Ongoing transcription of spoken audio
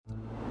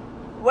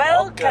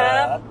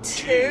Welcome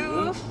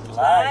to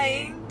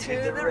Flying to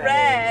the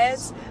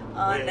Reds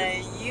on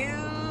a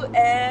UFO.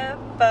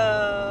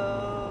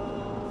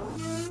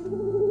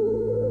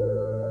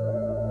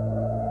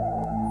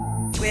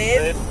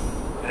 With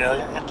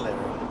Amelia and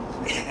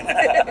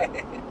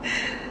Larry.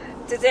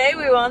 Today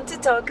we want to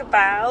talk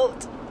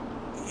about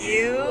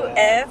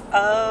UFOs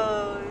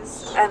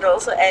and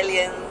also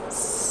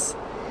aliens.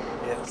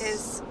 Yes.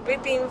 Because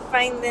we've been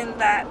finding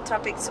that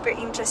topic super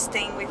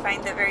interesting. We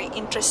find it very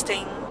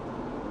interesting.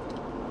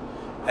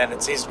 And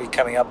it seems to be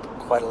coming up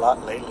quite a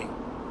lot lately.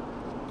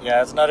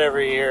 Yeah, it's not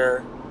every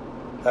year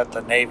that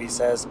the Navy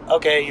says,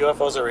 okay,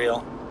 UFOs are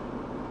real.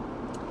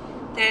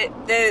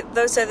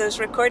 Those are those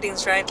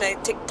recordings, right?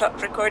 Like TikTok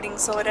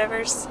recordings or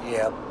whatever's.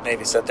 Yeah,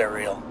 Navy said they're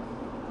real.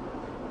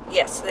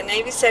 Yes, the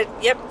Navy said,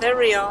 yep, they're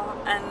real.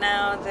 And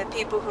now the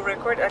people who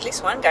record, at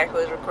least one guy who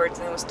was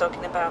recording was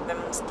talking about them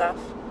and stuff.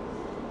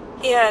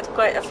 He had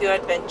quite a few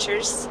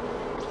adventures.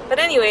 But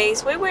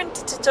anyways, we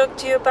wanted to talk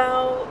to you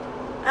about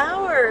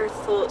our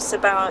thoughts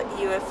about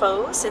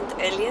UFOs and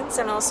aliens,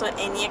 and also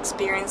any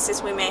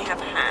experiences we may have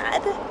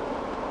had.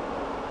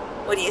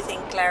 What do you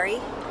think,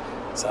 Larry?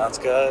 Sounds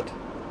good.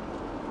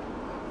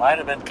 Mine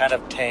have been kind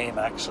of tame,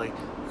 actually.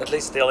 At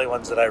least the only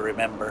ones that I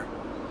remember.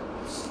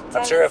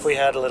 I'm sure if we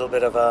had a little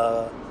bit of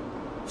a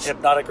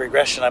hypnotic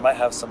regression, I might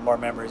have some more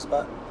memories.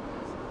 But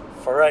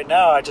for right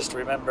now, I just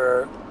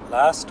remember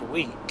last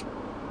week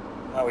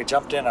when we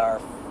jumped in our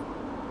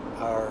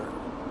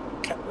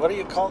what do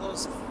you call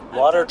those?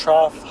 Water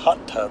trough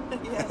hot tub.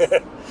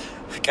 Yes.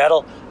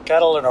 cattle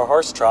in a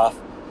horse trough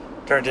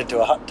turned into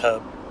a hot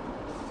tub.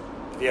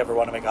 If you ever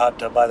want to make a hot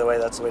tub, by the way,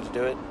 that's the way to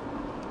do it.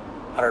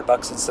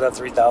 $100 instead of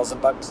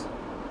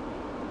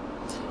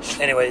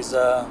 $3,000. Anyways,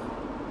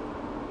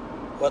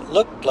 what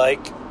looked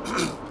like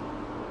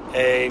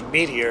a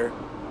meteor,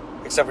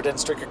 except for it didn't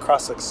streak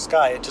across the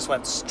sky, it just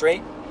went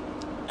straight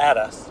at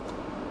us.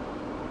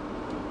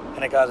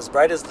 And it got as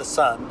bright as the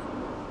sun,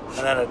 and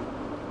then it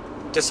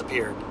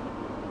disappeared.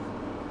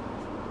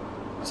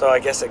 So I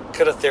guess it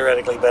could have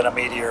theoretically been a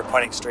meteor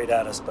pointing straight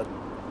at us, but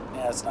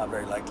yeah, it's not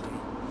very likely.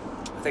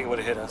 I think it would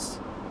have hit us.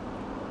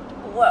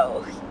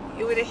 Whoa,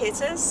 it would have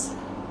hit us?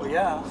 Well,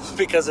 yeah,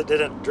 because it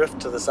didn't drift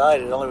to the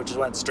side. It only just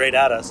went straight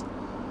at us.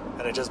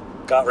 And it just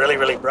got really,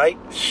 really bright.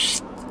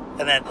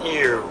 And then,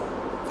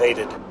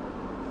 faded.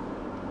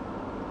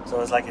 So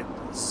it was like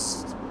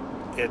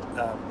it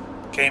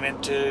came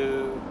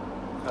into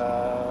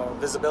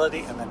visibility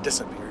and then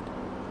disappeared.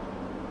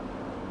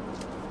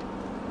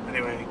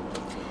 Anyway,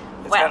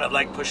 it's kind of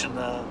like pushing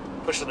the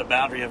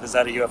boundary of, is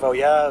that a UFO?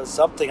 Yeah, it was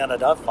something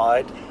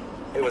unidentified.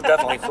 It was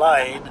definitely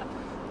flying.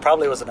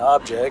 Probably was an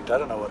object. I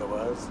don't know what it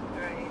was.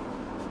 Right.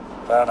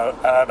 But I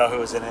don't know who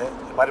was in it.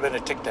 It might have been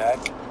a Tic Tac.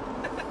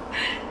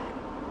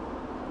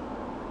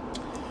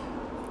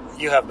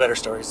 You have better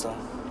stories, though.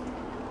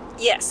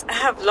 Yes, I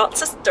have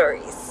lots of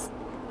stories.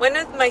 One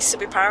of my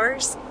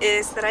superpowers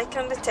is that I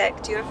can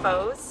detect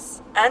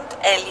UFOs and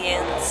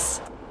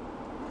aliens.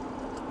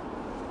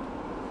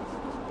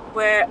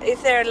 Where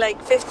if they're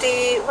like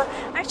 50, well,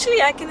 actually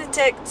I can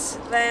detect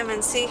them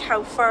and see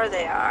how far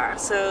they are.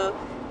 So,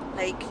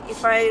 like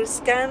if I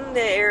scan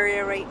the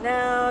area right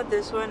now,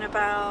 there's one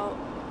about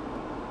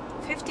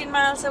 15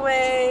 miles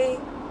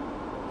away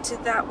to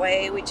that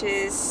way, which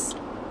is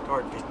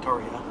Toward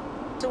Victoria.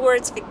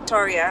 Towards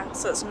Victoria,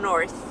 so it's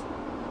north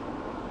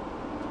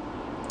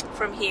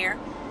from here.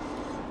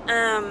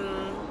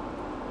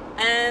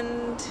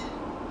 And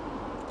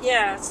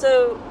yeah,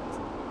 so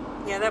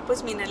yeah, that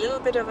puts me in a little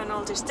bit of an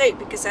altered state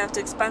because I have to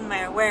expand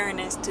my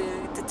awareness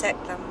to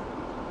detect them.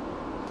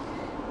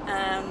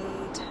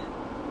 And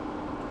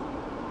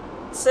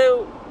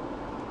so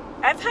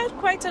I've had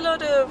quite a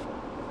lot of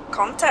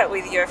contact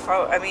with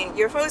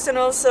UFOs and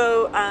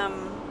also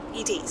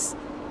ETs.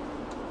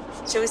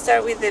 Shall we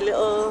start with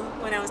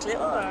when I was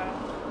little? Or?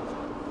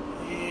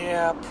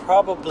 Yeah,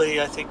 probably.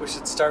 I think we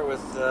should start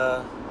with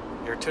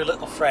your two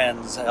little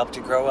friends that helped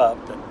you grow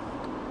up and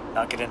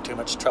not get in too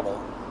much trouble.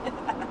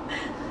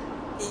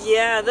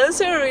 Yeah,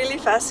 those are really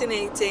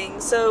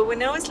fascinating. So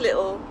when I was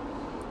little,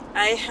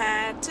 I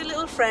had two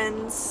little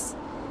friends.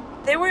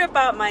 They were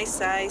about my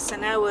size,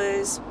 and I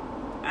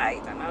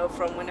don't know,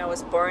 from when I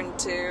was born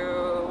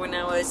to when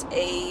I was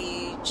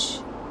age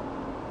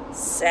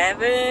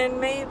 7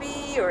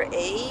 maybe, or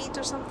 8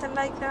 or something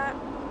like that.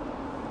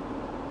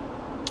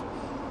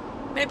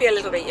 Maybe a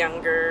little bit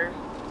younger.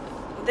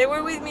 They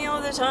were with me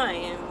all the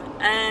time,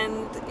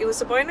 and it was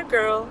a boy and a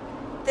girl.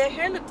 Their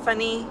hair looked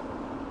funny,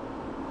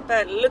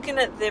 but looking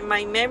at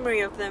my memory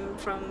of them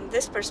from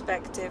this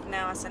perspective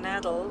now as an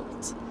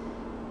adult,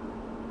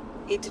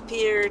 it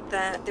appeared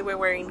that they were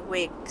wearing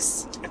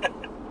wigs.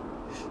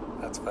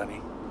 That's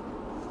funny.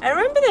 I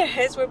remember their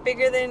heads were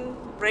bigger than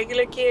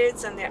regular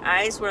kids, and their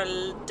eyes were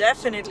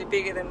definitely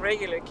bigger than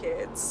regular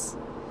kids.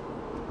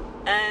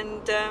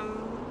 And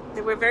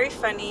they were very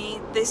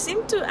funny. They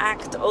seemed to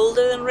act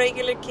older than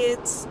regular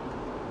kids,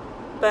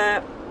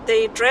 but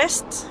they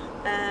dressed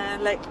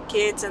like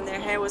kids, and their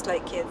hair was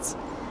like kids.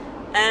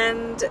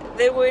 And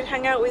they would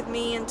hang out with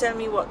me and tell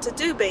me what to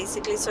do,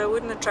 basically, so I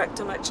wouldn't attract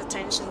too much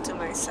attention to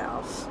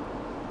myself.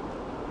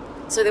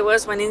 So there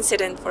was one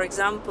incident, for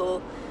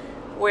example,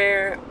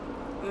 where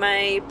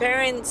my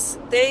parents,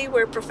 they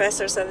were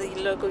professors at the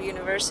local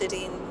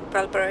university in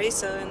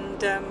Valparaiso,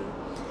 and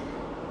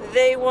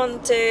they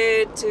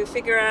wanted to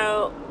figure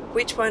out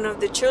which one of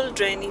the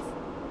children,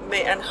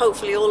 and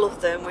hopefully all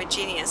of them, were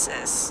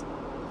geniuses.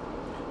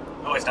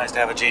 Always nice to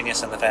have a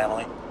genius in the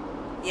family.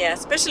 Yeah,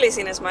 especially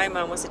seeing as my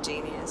mom was a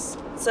genius.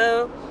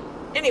 So,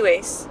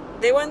 anyways,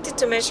 they wanted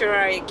to measure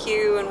our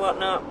IQ and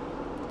whatnot.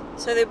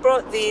 So they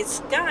brought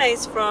these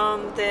guys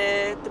from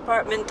the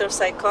Department of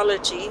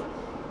Psychology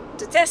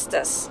to test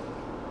us.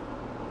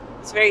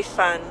 It's very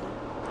fun.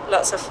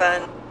 Lots of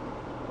fun.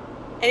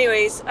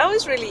 Anyways, I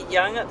was really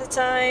young at the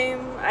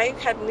time. I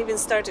hadn't even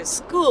started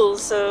school,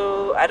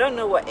 so I don't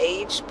know what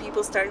age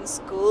people start in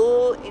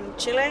school in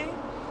Chile.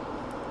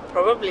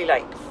 Probably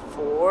like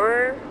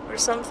 4 or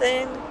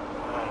something.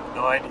 I have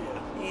no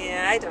idea.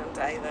 Yeah, I don't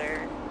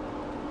either.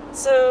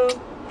 So,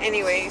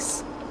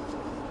 anyways,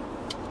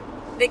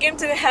 they came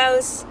to the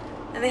house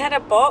and they had a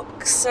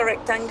box, a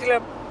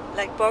rectangular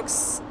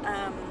box,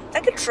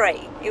 like a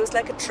tray. It was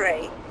like a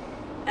tray.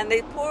 And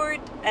they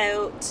poured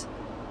out,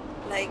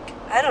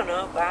 I don't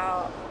know,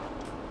 about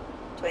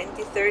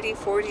 20, 30,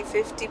 40,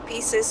 50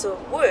 pieces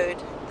of wood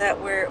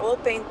that were all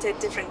painted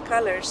different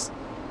colors.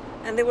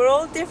 And they were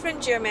all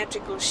different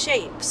geometrical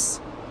shapes.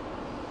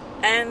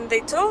 And they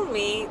told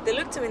me, they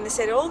looked at me and they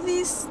said, all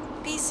these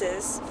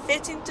pieces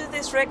fit into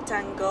this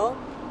rectangle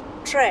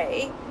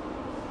tray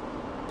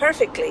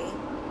perfectly,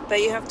 but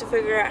you have to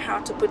figure out how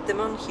to put them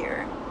on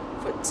here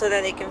so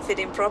that they can fit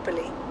in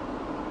properly.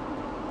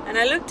 And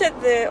I looked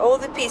at all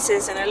the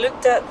pieces and I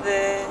looked at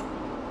the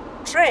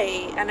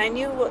tray and I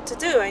knew what to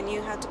do. I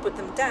knew how to put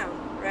them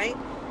down, right?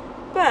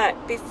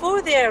 But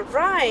before they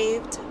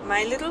arrived,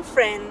 my little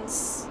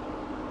friends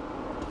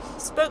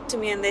spoke to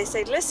me and they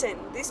said, listen,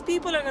 these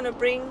people are going to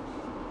bring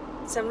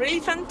some really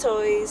fun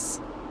toys,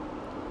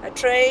 a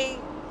tray,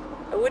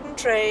 a wooden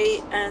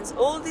tray, and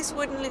all these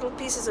wooden little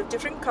pieces of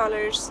different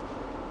colors,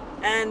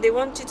 and they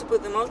want you to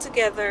put them all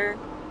together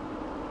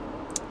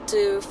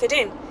to fit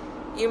in.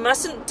 You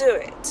mustn't do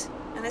it.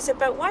 And I said,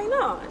 but why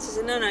not? And she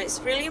said, no, it's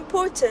really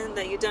important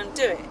that you don't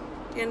do it.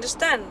 Do you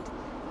understand?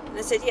 And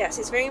I said, yes,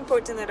 it's very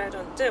important that I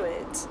don't do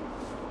it.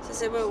 So I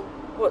said, well,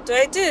 what do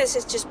I do? She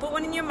says, just put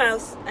one in your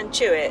mouth and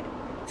chew it.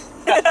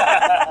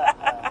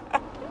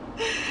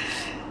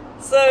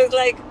 So it's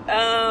like,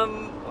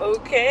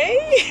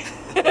 okay.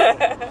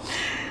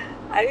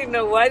 I didn't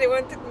know why they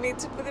wanted me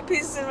to put the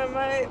pieces in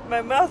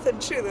my mouth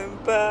and chew them,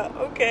 but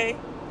okay.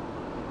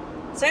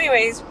 So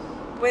anyways,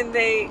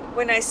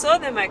 when I saw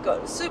them, I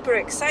got super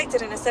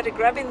excited and I started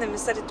grabbing them and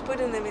started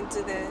putting them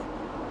into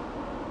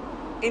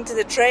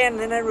the tray, and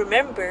then I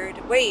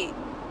remembered, wait,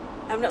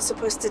 I'm not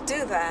supposed to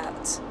do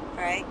that,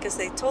 right? Because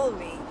they told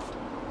me.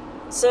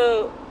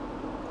 So,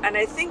 and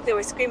I think they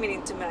were screaming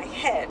into my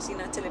head,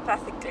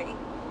 telepathically.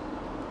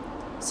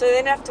 So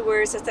then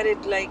afterwards I started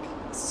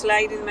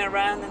sliding them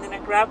around, and then I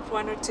grabbed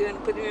one or two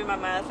and put them in my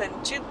mouth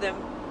and chewed them.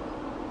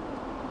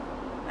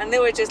 And they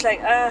were just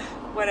like,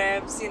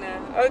 whatevs,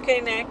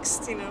 okay,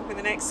 next, for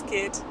the next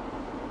kid.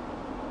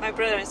 My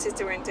brother and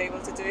sister weren't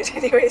able to do it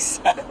anyways.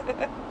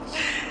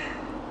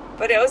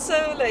 But I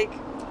also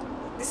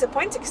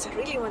disappointed because I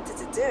really wanted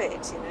to do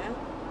it,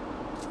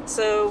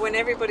 So when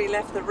everybody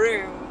left the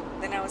room,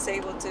 then I was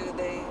able to,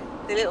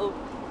 the little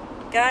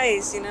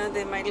guys,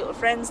 my little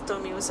friends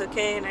told me it was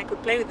okay and I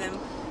could play with them.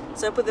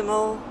 So I put them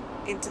all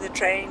into the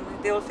tray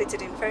and they all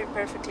fitted in very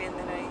perfectly, and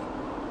then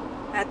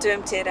I had to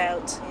empty it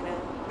out,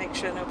 make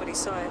sure nobody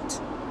saw it.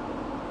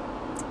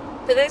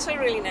 But those were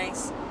really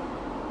nice.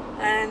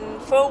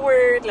 And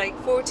forward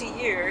 40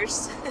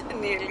 years,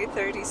 nearly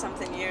 30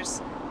 something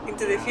years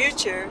into the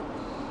future,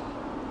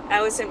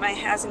 I was in my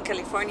house in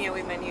California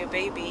with my new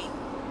baby,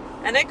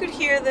 and I could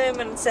hear them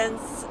and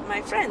sense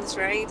my friends,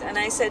 right? And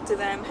I said to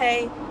them,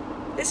 hey,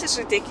 this is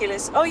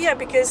ridiculous. Oh yeah,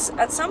 because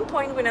at some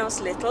point when I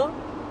was little,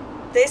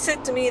 they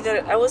said to me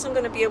that I wasn't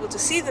going to be able to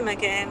see them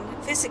again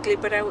physically,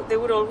 but they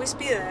would always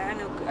be there,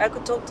 and I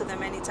could talk to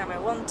them anytime I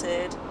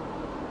wanted.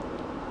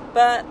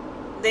 But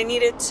they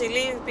needed to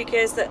leave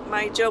because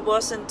my job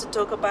wasn't to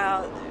talk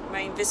about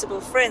my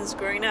invisible friends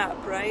growing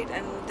up, right?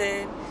 And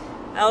then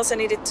I also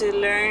needed to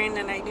learn,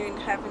 and I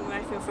didn't have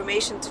enough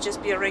information to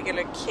just be a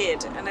regular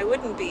kid, and I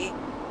wouldn't be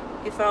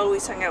if I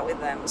always hung out with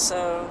them.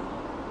 So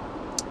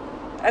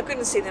I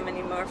couldn't see them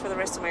anymore for the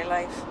rest of my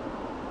life.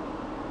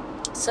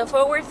 So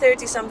forward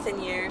 30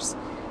 something years,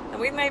 I'm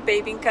with my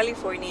baby in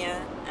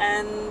California,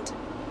 and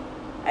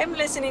I'm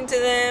listening to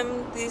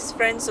them, these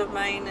friends of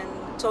mine, and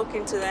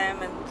talking to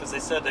them. And because they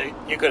said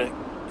you weren't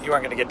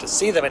going to get to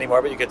see them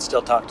anymore, but you could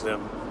still talk to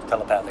them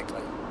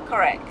telepathically.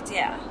 Correct,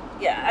 yeah.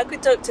 I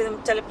could talk to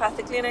them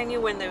telepathically, and I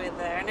knew when they were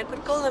there, and I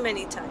could call them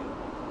anytime.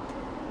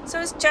 So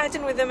I was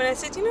chatting with them, and I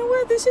said, you know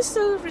what, this is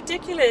so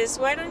ridiculous.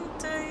 Why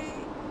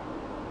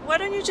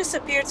don't you just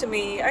appear to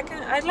me?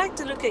 I'd like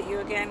to look at you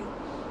again.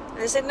 And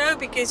they said, no,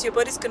 because your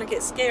body's going to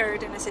get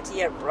scared. And I said,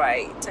 yeah,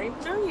 right.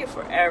 I've known you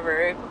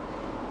forever.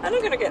 I'm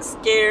not going to get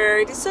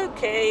scared. It's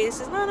okay. He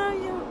says, no,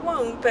 you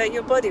won't, but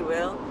your body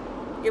will.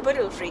 Your body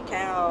will freak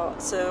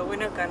out. So we're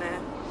not going to.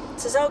 He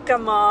says, oh,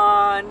 come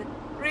on.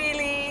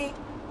 Really?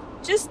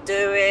 Just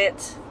do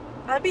it.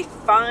 I'll be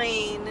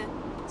fine.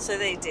 So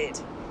they did.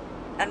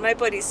 And my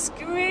body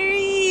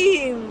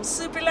screamed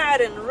super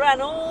loud and ran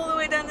all the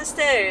way down the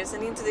stairs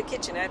and into the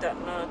kitchen. I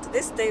don't know to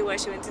this day why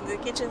she went into the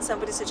kitchen.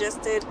 Somebody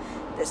suggested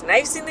there's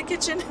knives in the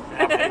kitchen.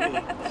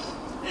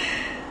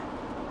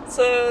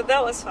 So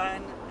that was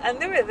fun. And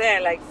they were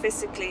there, like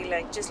physically,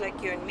 like just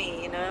like you and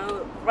me, you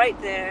know, right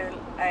there.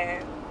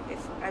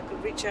 If I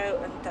could reach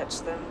out and touch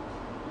them,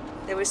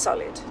 they were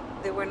solid.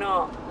 They were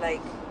not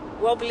like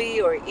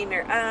wobbly or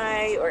inner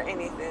eye or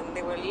anything.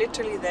 They were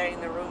literally there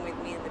in the room with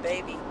me and the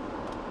baby.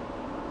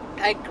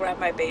 I grabbed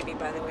my baby,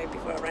 by the way,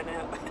 before I ran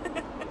out.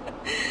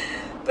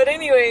 But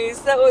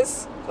anyways, that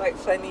was quite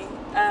funny.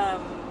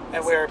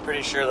 And we're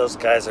pretty sure those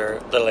guys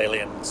are little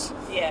aliens.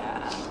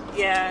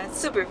 Yeah,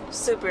 super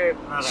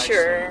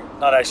sure.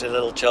 Not actually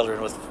little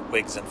children with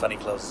wigs and funny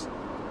clothes.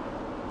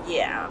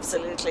 Yeah,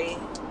 absolutely.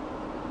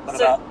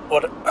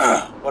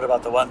 What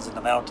about the ones in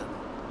the mountain?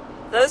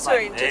 Those were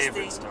My interesting.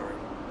 favorite story.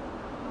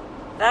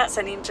 That's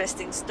an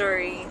interesting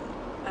story.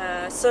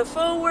 So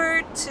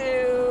forward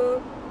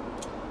to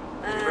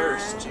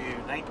Reverse to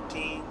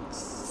 1970s.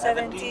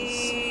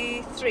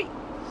 73.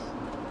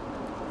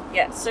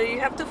 Yeah, so you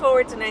have to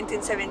forward to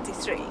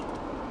 1973.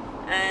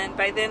 And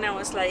by then I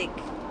was like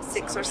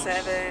 6 or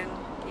 7.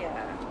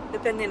 Yeah,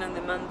 depending on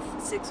the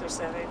month, 6 or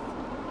 7.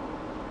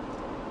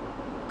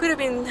 Could have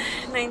been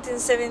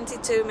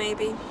 1972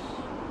 maybe.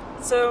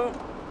 So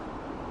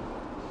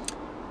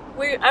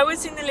I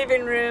was in the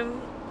living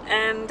room,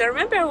 and I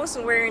remember I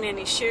wasn't wearing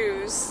any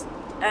shoes,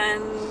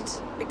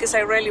 and because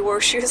I rarely wore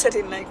shoes, I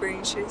didn't like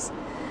wearing shoes.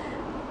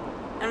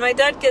 And my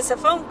dad gets a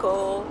phone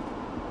call.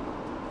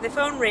 The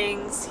phone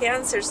rings, he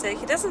answers it,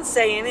 he doesn't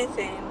say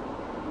anything,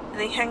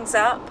 and he hangs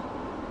up,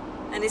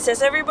 and he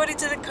says, everybody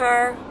to the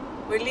car,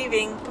 we're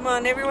leaving, come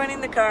on, everyone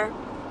in the car.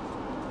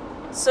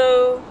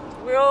 So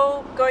we're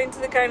all going to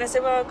the car, and I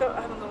said, well,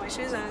 I haven't got my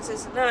shoes on. He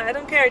says, no, I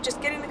don't care,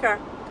 just get in the car.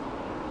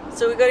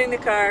 So we got in the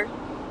car,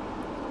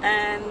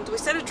 and we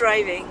started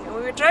driving, and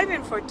we were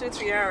driving for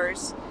 2-3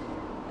 hours.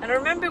 And I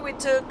remember we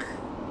took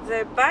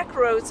the back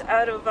roads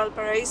out of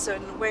Valparaiso,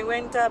 and we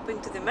went up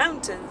into the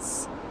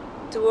mountains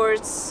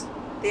towards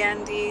the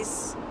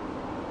Andes.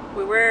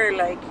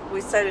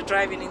 We started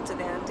driving into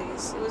the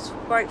Andes. It was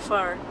quite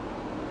far.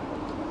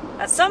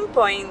 At some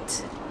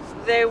point,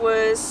 there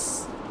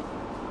was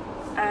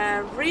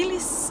a really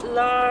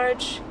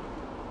large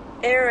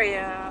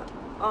area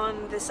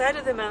on the side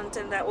of the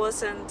mountain that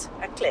wasn't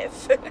a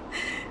cliff.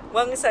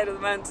 One side of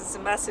the mountain is a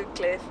massive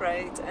cliff,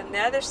 right? And the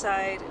other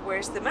side,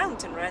 where's the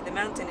mountain, right? The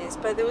mountain is.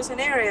 But there was an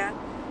area,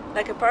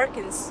 like a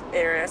parking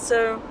area.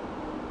 So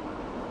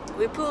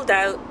we pulled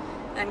out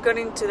and got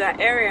into that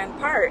area and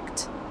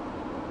parked.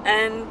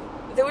 And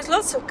there was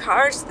lots of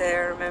cars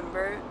there, I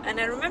remember. And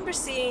I remember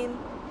seeing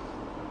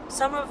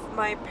some of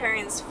my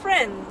parents'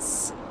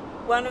 friends.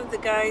 One of the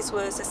guys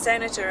was a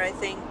senator, I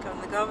think, on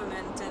the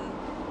government. And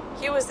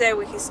he was there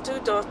with his 2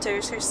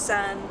 daughters, her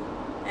son,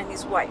 and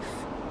his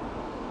wife.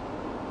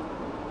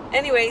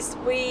 Anyways,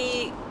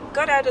 we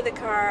got out of the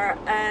car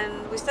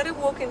and we started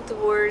walking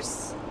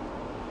towards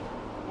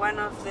one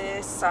of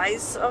the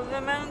sides of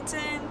the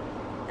mountain.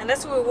 And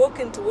as we were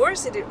walking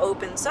towards it, it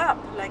opens up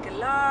like a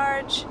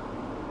large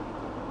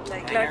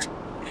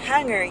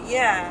hangar.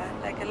 Yeah,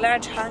 like a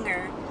large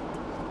hangar.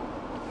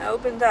 It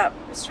opened up.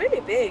 It was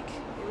really big.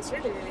 It was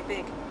really, really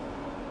big.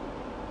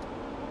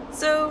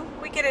 So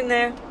we get in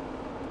there.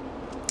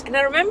 And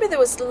I remember there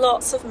was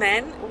lots of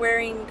men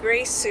wearing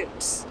grey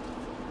suits.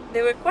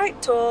 They were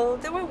quite tall,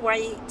 they were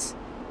white,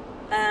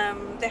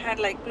 they had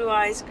like blue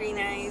eyes, green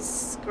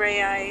eyes,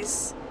 grey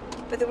eyes,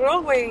 but they were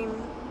all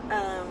wearing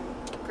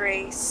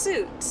grey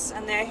suits,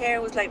 and their hair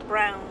was like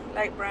brown,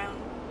 light brown.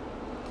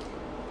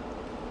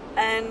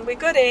 And we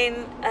got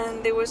in,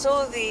 and there was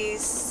all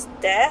these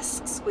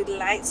desks with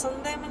lights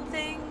on them and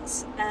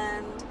things,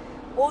 and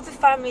all the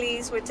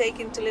families were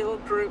taken to little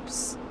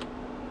groups,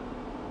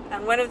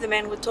 and one of the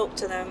men would talk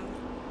to them,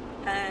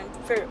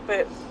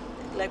 but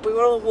like we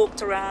were all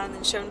walked around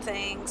and shown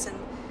things. And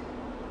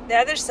the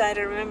other side,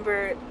 I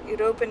remember it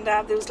opened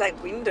up, there was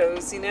like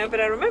windows, you know, but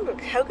I remember,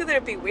 how could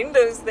there be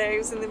windows there? It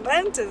was in the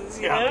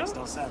mountains, you know? Yeah, makes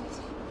no sense.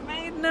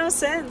 Made no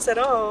sense at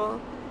all.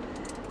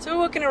 So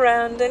we're walking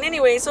around, and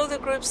anyways, all the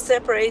groups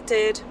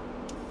separated,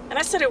 and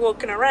I started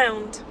walking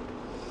around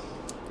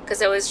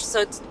because I was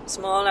so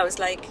small. I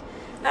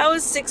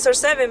was 6 or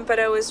 7, but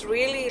I was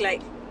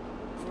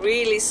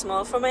really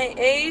small for my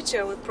age.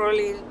 I was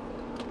probably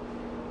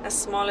as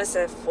small as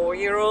a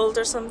 4-year-old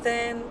or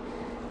something.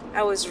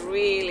 I was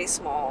really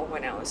small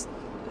when I was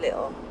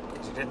little.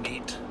 Because you didn't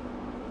eat.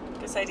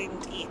 Because I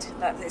didn't eat.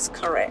 That is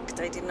correct.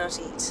 I did not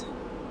eat.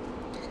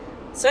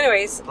 So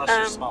anyways. Plus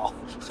you're small.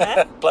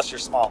 Huh? Plus you're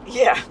small.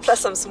 Yeah,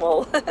 plus I'm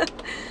small.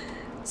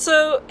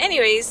 So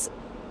anyways,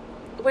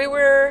 we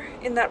were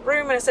in that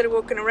room and I started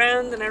walking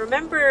around, and I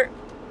remember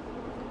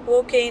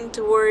walking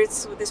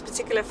towards this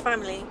particular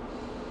family,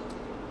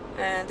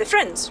 the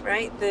friends,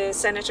 right? The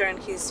senator and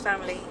his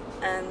family,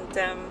 and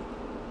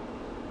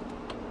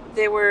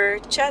they were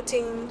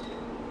chatting,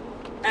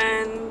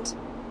 and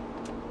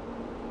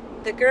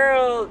the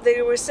girl,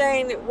 they were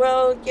saying,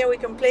 well, yeah, we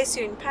can place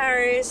you in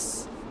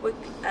Paris with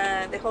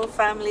the whole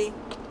family.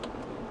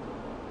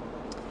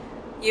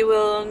 You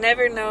will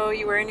never know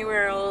you were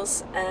anywhere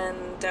else,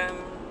 and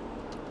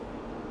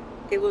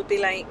it will be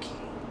like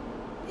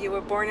you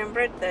were born and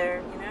bred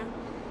there, you know.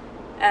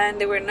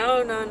 And they were,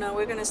 no,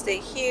 we're gonna stay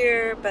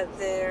here. But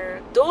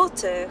their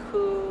daughter,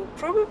 who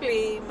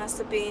probably must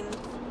have been,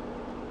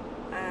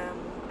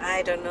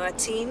 I don't know, a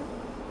teen,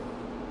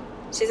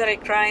 she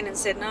started crying and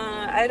said, no,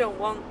 I don't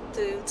want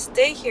to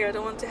stay here. I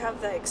don't want to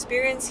have that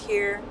experience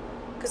here,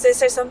 because they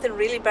said something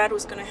really bad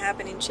was going to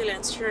happen in Chile.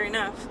 And sure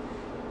enough,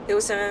 there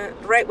was a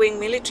right-wing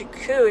military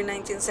coup in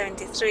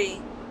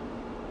 1973,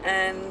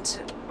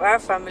 and our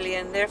family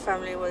and their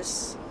family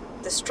was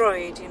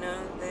destroyed, you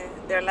know.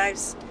 Their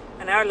lives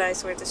and our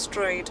lives were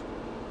destroyed.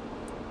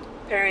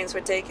 Parents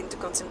were taken to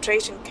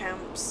concentration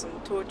camps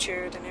and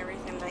tortured and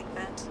everything like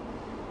that.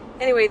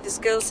 Anyway, this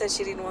girl said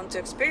she didn't want to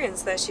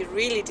experience that. She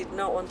really did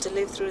not want to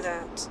live through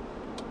that.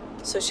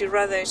 So she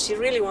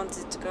really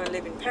wanted to go and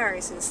live in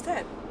Paris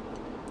instead.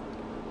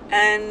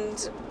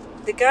 And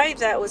the guy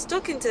that was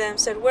talking to them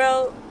said,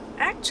 well,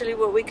 actually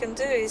what we can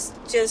do is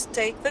just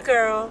take the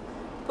girl,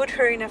 put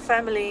her in a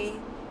family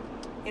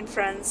in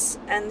France,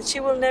 and she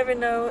will never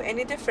know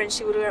any difference.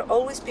 She will have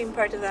always been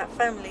part of that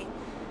family,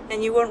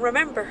 and you won't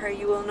remember her.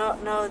 You will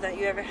not know that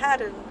you ever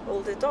had an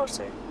older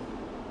daughter.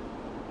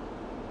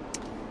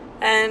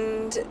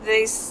 And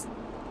they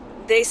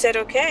said,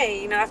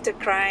 okay, you know, after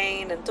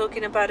crying and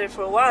talking about it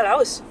for a while. I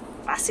was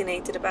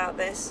fascinated about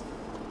this.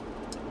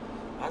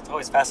 That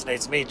always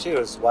fascinates me too,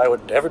 is why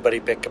wouldn't everybody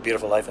pick a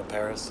beautiful life in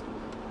Paris?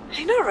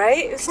 I know,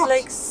 right? It's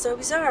like so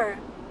bizarre.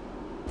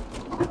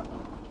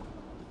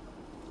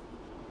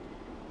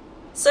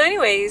 So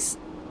anyways,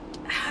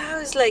 I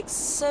was like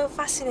so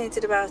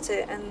fascinated about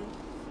it, and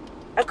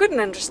I couldn't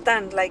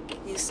understand, like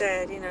you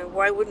said, you know,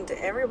 why wouldn't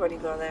everybody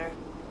go there?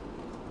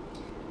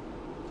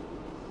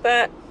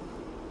 But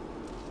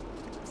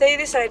they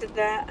decided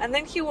that, and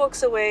then he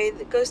walks away,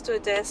 goes to a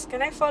desk,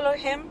 and I follow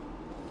him.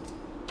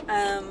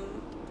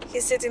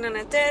 He's sitting on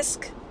a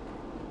desk,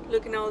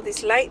 looking at all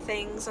these light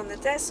things on the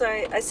desk, so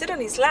I sit on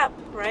his lap,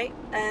 right?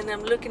 And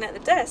I'm looking at the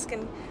desk,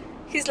 and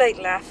he's like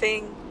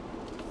laughing.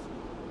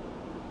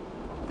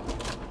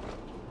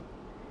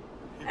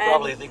 He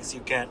probably thinks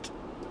you can't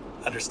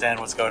understand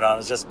what's going on.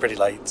 It's just pretty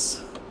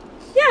lights.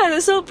 Yeah,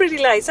 there's all pretty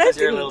lights. Because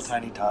you're a little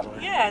tiny toddler.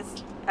 Yes.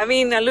 I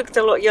mean, I looked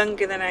a lot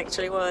younger than I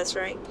actually was,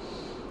 right?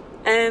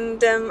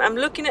 And I'm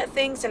looking at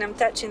things, and I'm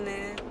touching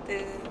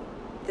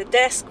the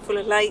desk full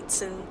of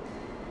lights, and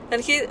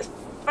he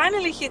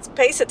finally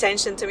pays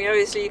attention to me.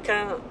 Obviously, you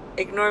can't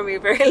ignore me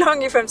very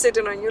long if I'm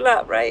sitting on your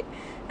lap, right?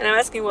 And I'm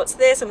asking what's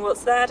this and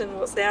what's that and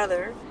what's the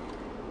other.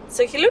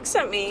 So he looks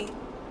at me,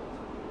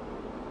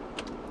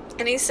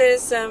 and he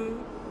says,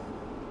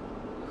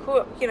 who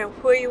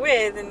are you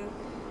with? And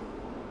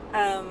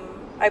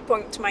I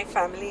point to my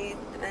family,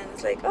 and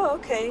it's like, oh,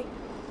 okay.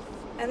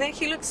 And then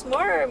he looks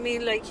more at me,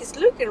 like he's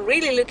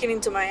really looking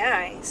into my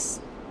eyes.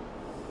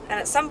 And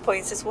at some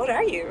point says, what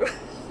are you?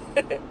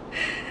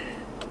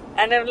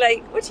 And I'm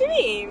like, what do you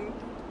mean?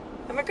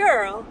 I'm a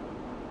girl.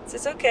 He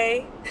says,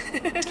 okay.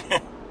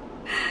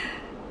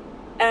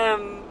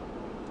 And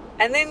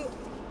then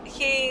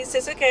he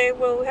says, okay,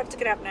 well, we have to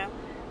get up now.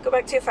 Go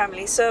back to your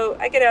family. So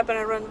I get up and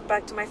I run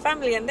back to my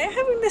family, and they're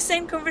having the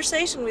same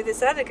conversation with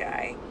this other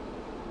guy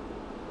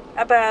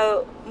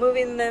about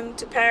moving them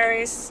to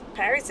Paris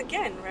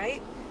again,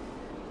 right?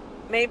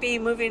 Maybe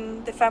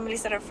moving the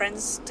families that are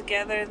friends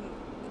together,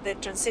 the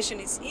transition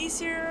is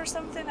easier or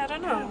something, I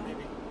don't know. Yeah,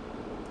 maybe.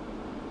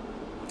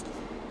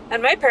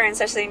 And my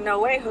parents are saying, no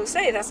way,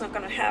 Jose, that's not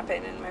going to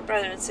happen. And my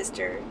brother and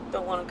sister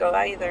don't want to go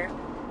either.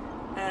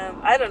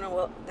 I don't know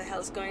what the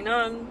hell's going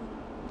on,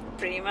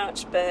 pretty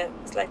much, but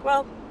it's like,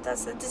 well,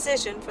 that's the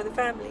decision for the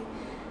family.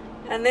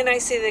 And then I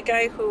see the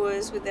guy who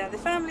was with the other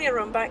family, I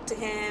run back to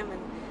him,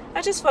 and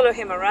I just follow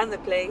him around the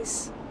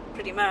place,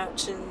 pretty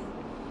much.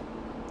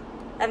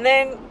 And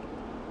then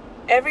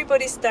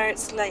everybody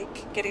starts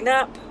like getting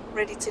up,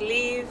 ready to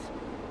leave.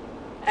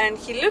 And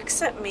he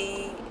looks at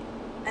me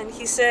and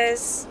he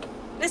says,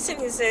 listen,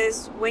 he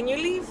says, when you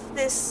leave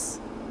this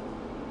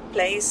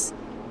place,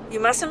 you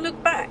mustn't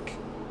look back.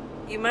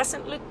 You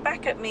mustn't look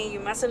back at me. You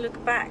mustn't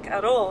look back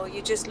at all.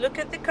 You just look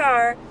at the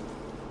car,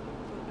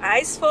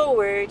 eyes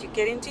forward, you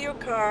get into your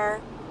car,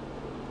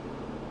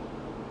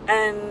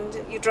 and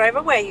you drive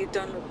away. You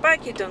don't look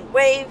back, you don't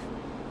wave,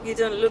 you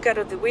don't look out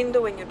of the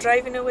window when you're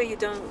driving away, you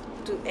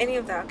don't do any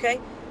of that, okay?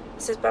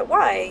 He says, but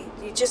why?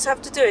 You just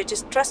have to do it,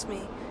 just trust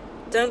me.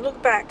 Don't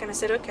look back. And I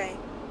said, okay.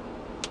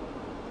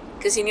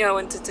 Because he knew I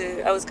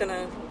was going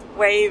to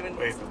wave. And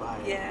wave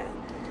goodbye. Yeah.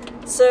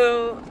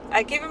 So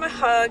I give him a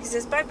hug. He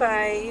says,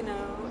 bye-bye,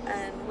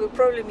 and we'll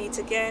probably meet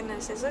again. And I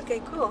says,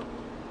 okay, cool.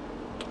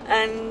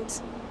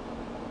 And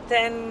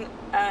then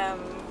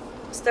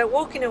start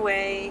walking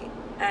away,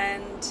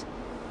 and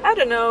I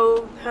don't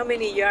know how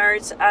many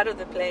yards out of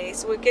the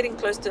place, we're getting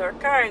close to our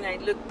car, and I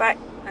look back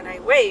and I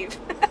wave.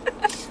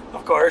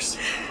 Of course.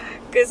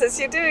 Because as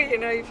you do, you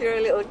know, if you're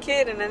a little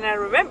kid. And then I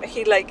remember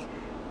he like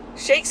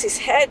shakes his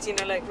head, you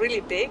know, like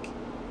really big,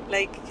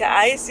 like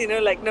eyes, you know,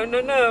 like no,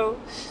 no, no.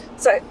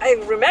 So I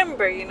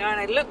remember, you know, and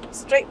I look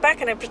straight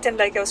back and I pretend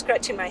like I was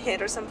scratching my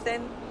head or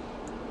something.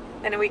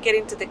 And then we get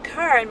into the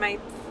car, and my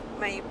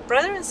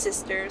brother and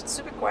sister,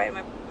 super quiet,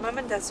 my mom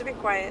and dad, super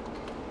quiet.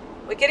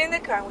 We get in the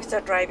car and we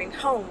start driving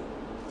home,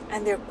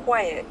 and they're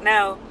quiet.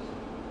 Now,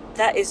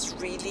 that is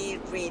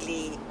really,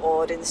 really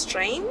odd and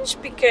strange,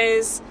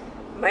 because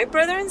my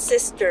brother and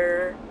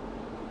sister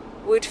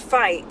would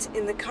fight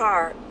in the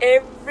car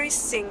every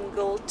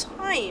single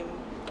time.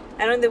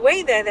 And on the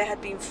way there, they had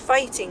been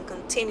fighting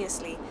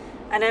continuously.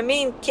 And I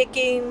mean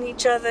kicking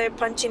each other,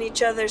 punching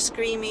each other,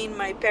 screaming,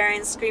 my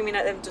parents screaming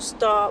at them to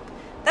stop.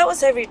 That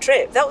was every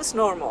trip. That was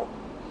normal.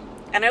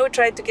 And I would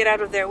try to get out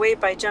of their way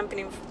by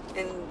jumping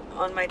in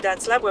on my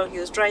dad's lap while he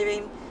was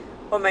driving,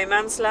 or my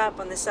mom's lap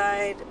on the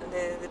side,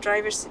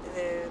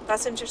 the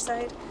passenger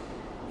side.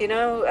 You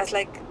know, as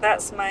like,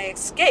 that's my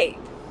escape.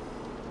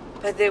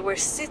 But they were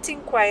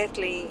sitting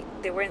quietly.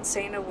 They weren't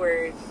saying a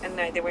word, and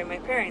neither were my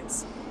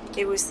parents.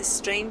 It was the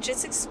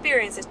strangest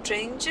experience, the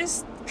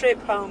strangest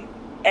trip home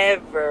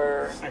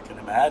ever. I can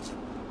imagine.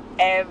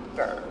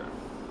 Ever.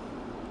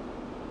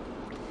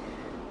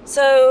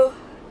 So,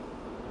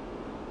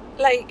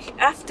 like,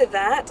 after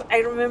that, I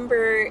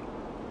remember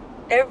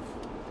every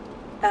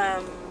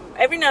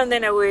now and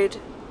then I would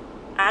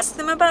ask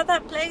them about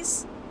that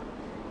place,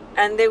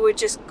 and they would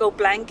just go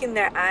blank in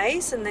their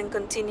eyes and then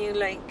continue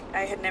like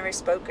I had never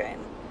spoken.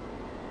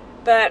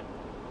 But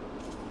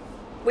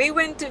we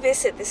went to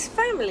visit this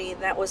family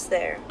that was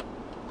there,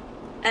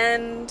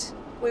 and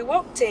we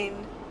walked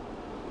in,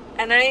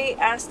 and I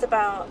asked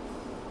about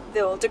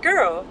the older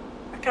girl.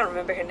 I can't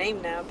remember her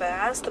name now, but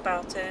I asked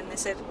about her, and they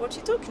said, "What are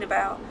you talking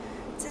about?"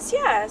 I says,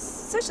 "Yeah,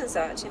 such and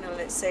such, you know,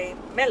 let's say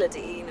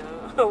Melody, you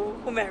know, or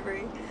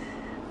whomever."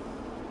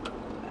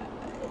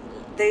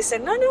 They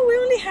said, no, we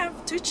only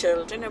have 2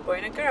 children, a boy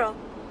and a girl.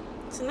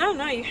 I said, no,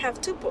 you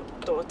have 2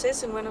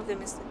 daughters, and one of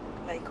them is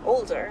like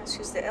older.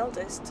 She's the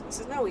eldest. I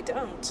said, no, we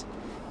don't.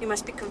 You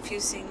must be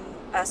confusing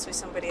us with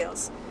somebody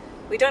else.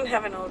 We don't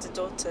have an older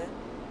daughter.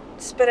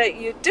 Said, but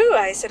you do,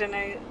 I said, and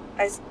I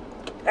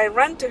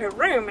ran to her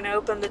room and I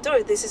opened the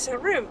door. This is her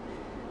room.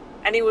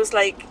 And it was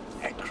like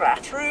a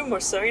craft room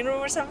or sewing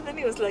room or something.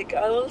 It was like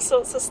all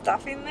sorts of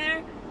stuff in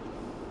there.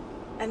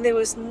 And there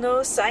was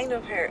no sign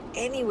of her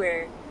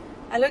anywhere.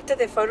 I looked at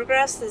the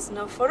photographs. There's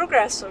no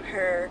photographs of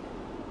her.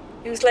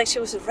 It was like she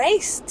was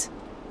erased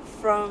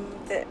from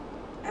the...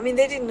 I mean,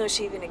 they didn't know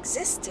she even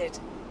existed.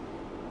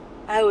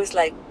 I was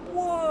like,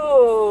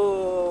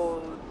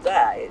 whoa,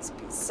 that is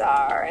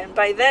bizarre. And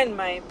by then,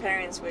 my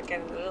parents were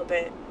getting a little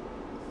bit,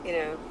 you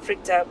know,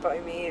 freaked out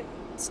by me, and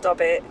stop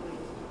it, and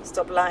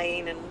stop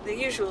lying, and the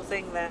usual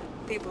thing that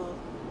people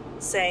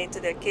say to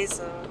their kids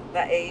of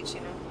that age, you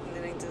know, in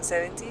the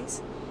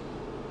 1970s.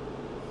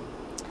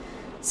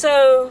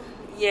 So...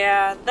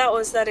 yeah, that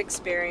was that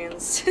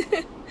experience.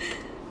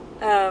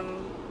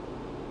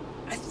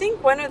 I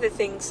think one of the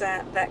things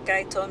that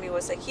guy told me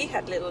was that he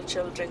had little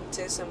children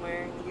too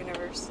somewhere in the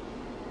universe.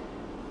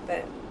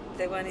 But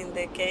the one in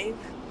the cave,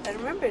 I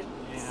remember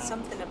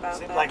something about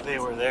that. Seemed like they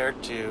were there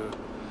to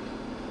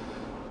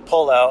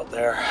pull out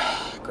their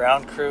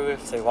ground crew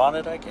if they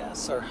wanted, I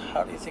guess, or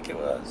how do you think it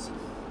was?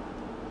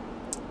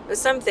 It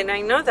was something.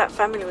 I know that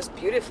family was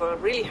beautiful,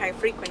 really high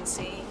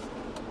frequency.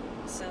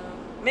 So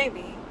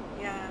maybe,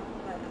 yeah.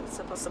 It's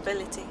a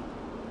possibility.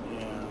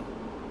 Yeah.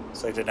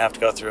 So you didn't have to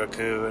go through a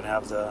coup and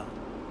have the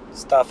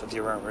stuff if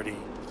you weren't really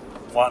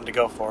wanting to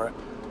go for it.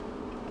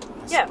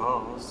 I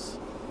suppose.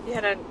 You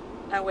had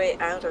a way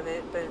out of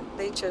it, but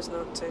they chose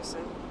not to, so...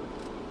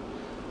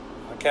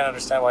 I can't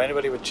understand why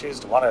anybody would choose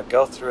to want to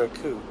go through a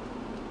coup.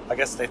 I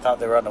guess they thought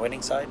they were on the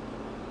winning side?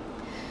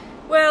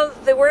 Well,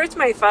 the words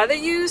my father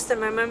used,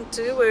 and my mom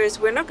too, was,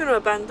 we're not going to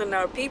abandon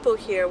our people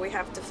here. We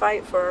have to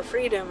fight for our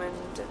freedom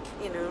and,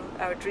 you know,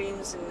 our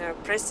dreams and our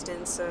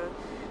president. So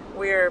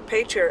we're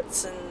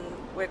patriots, and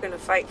we're going to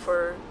fight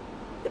for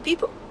the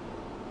people.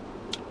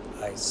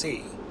 I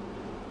see.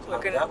 So how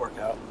did that work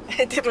out?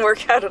 It didn't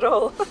work out at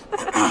all.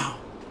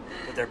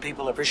 Did their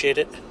people appreciate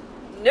it?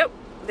 Nope.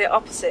 The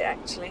opposite,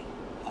 actually.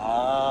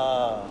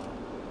 Ah.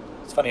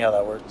 It's funny how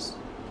that works.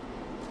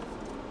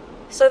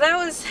 So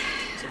that was...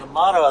 So the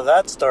motto of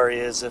that story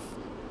is, if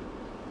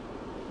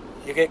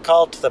you get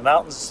called to the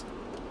mountains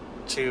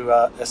to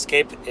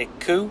escape a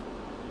coup,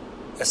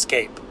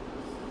 escape.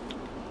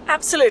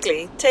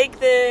 Absolutely. Take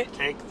the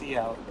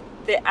out.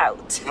 The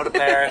out. Go to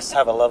Paris,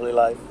 have a lovely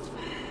life.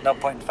 No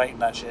point in fighting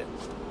that shit.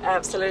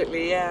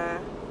 Absolutely, yeah.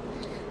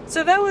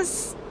 So that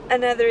was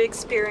another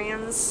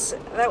experience.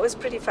 That was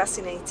pretty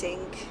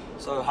fascinating.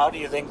 So how do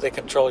you think they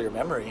control your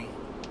memory?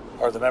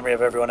 Or the memory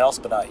of everyone else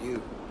but not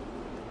you?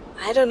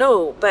 I don't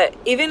know, but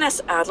even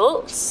as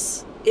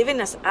adults,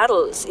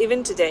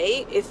 even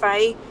today, if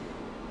I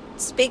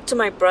speak to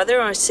my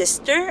brother or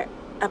sister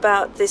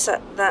about this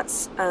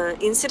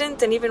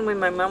incident, and even when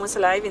my mom was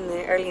alive in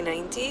the early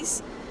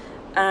 90s,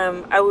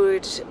 I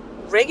would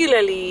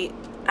regularly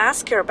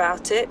ask her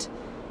about it.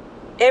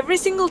 Every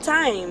single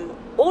time,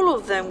 all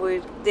of them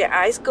would, their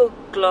eyes go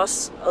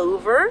gloss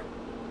over,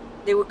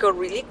 they would go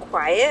really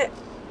quiet,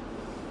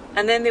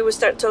 and then they would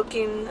start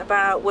talking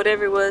about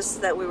whatever it was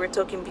that we were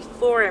talking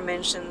before I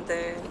mentioned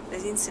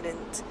this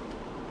incident.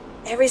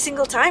 Every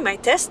single time. I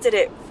tested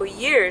it for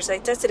years. I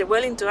tested it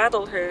well into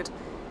adulthood,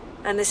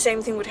 and the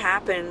same thing would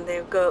happen. They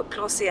would go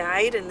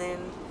glossy-eyed, and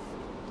then,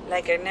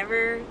 like, I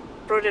never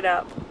brought it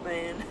up,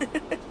 man.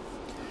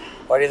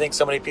 Why do you think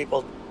so many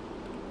people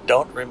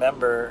don't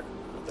remember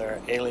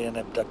their alien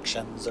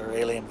abductions or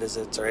alien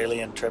visits or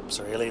alien trips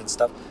or alien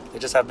stuff? They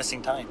just have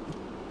missing time.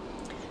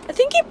 I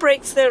think it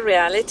breaks their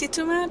reality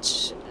too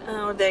much,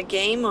 or their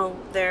game, or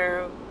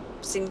their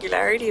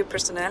singularity or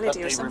personality, but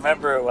or they something.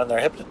 remember it when they're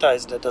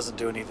hypnotized. It doesn't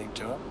do anything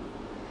to them.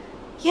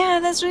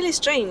 Yeah, that's really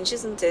strange,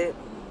 isn't it?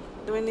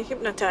 When they're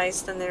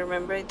hypnotized and they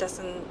remember, it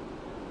doesn't...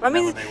 I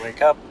mean, when they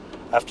wake up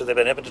after they've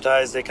been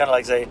hypnotized, they kind of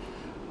like say,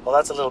 well,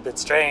 that's a little bit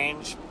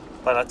strange,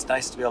 but it's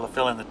nice to be able to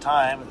fill in the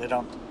time. They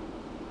don't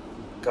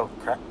go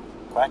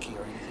quacky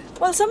or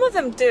anything. well, some of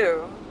them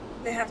do.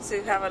 They have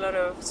to have a lot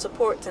of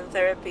support and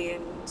therapy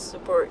and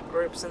support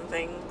groups and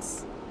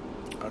things.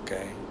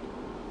 Okay.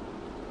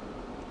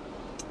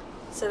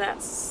 So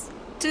that's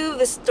two of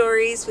the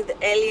stories with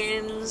the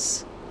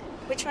aliens.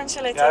 Which one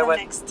shall I tell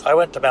next? I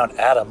went to Mount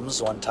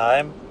Adams one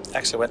time.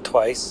 Actually, went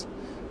twice.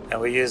 And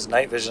we used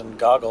night vision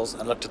goggles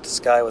and looked at the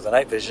sky with a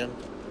night vision.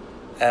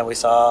 And we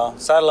saw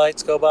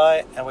satellites go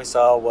by, and we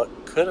saw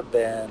what could have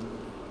been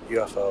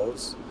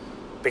UFOs.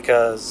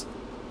 Because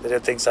they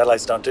did things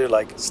satellites don't do,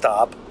 like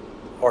stop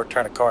or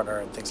turn a corner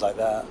and things like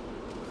that.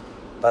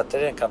 But they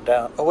didn't come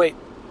down. Oh, wait.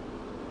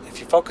 If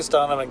you focused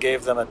on them and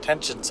gave them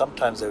attention,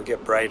 sometimes they would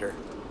get brighter.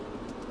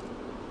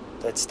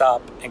 They'd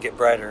stop and get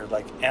brighter,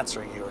 like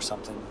answering you or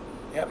something.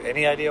 You have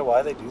any idea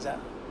why they do that?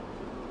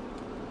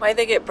 Why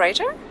they get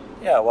brighter?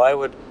 Yeah, why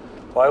would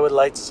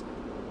lights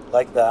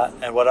like that,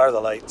 and what are the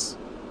lights?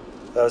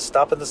 Those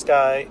stop in the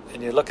sky,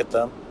 and you look at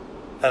them,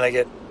 and they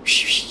get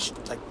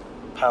like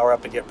power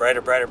up and get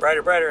brighter, brighter,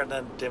 brighter, brighter, and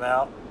then dim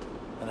out,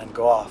 and then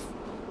go off.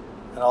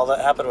 And all that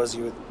happened was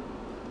you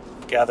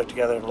would gather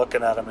together and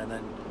looking at them, and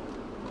then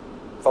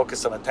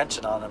focus some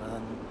attention on them, and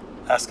then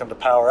ask them to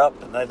power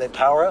up, and then they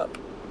power up.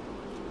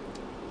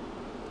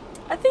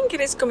 I think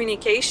it is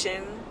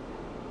communication,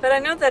 but I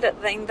know that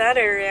in that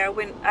area,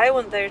 when I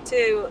went there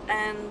too,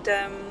 and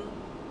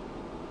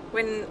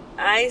when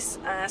I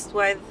asked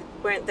why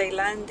weren't they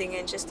landing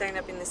and just staying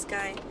up in the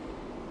sky,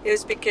 it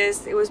was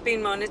because it was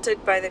being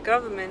monitored by the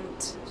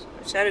government,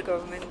 shadow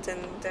government,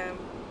 and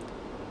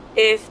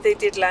if they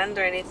did land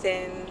or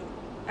anything,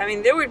 I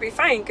mean, they would be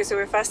fine because they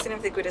were fast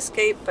enough they could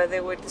escape, but they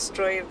would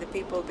destroy the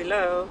people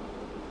below,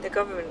 the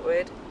government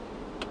would.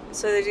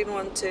 So they didn't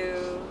want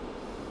to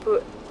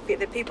put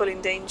the people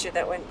in danger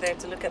that went there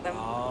to look at them.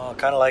 Oh,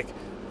 kind of like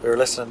we were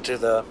listening to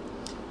the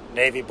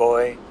Navy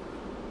boy,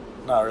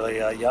 not really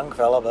a young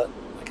fella, but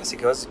I guess he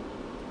was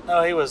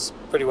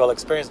pretty well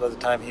experienced by the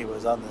time he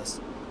was on this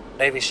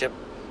Navy ship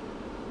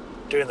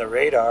doing the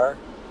radar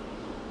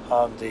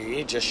on the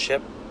Aegis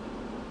ship.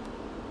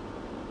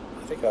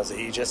 I think that was the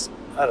Aegis.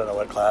 I don't know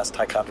what class,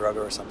 Ticonderoga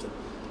or something.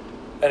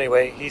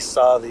 Anyway, he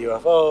saw the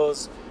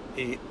UFOs.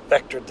 He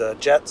vectored the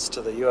jets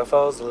to the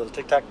UFOs, the little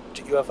tic-tac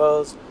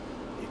UFOs.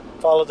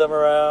 Followed them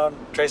around,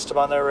 traced them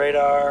on their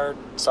radar,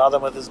 saw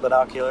them with his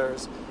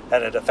binoculars,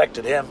 and it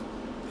affected him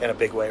in a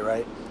big way,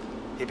 right?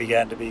 He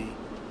began to be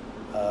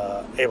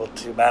able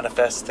to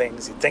manifest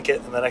things. He'd think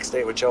it, and the next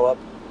day it would show up.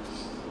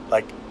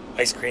 Like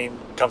ice cream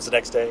comes the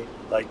next day,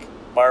 like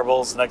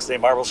marbles, the next day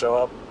marbles show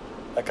up.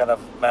 That kind of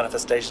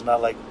manifestation,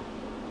 not like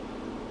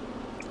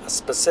a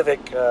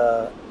specific...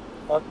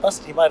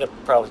 he might have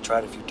probably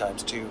tried a few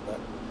times too, but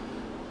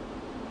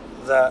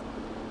that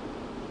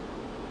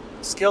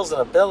skills and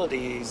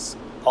abilities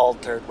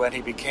altered when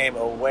he became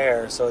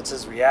aware. So it's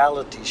his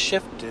reality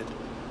shifted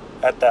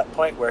at that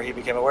point where he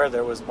became aware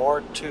there was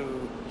more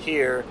to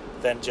here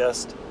than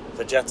just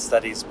the jets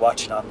that he's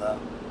watching on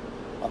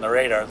the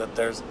radar, that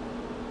there's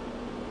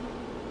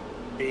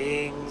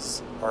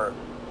beings, or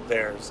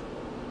there's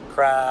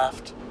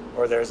craft,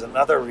 or there's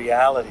another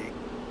reality.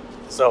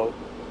 So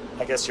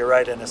I guess you're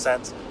right in a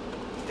sense.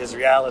 His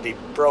reality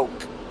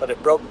broke, but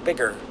it broke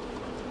bigger.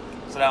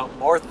 So now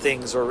more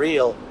things were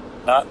real.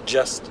 Not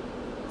just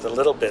the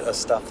little bit of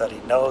stuff that he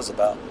knows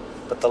about,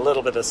 but the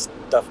little bit of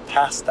stuff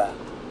past that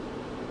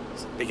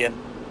begin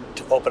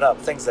to open up,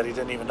 things that he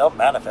didn't even know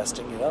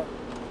manifesting, you know?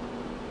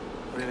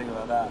 What do you think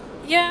about that?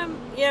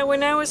 Yeah,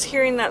 when I was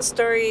hearing that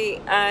story,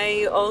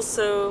 I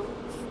also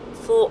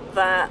thought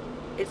that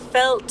it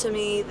felt to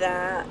me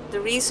that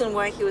the reason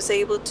why he was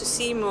able to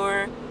see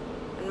more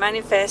and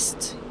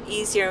manifest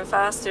easier and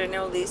faster and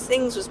all these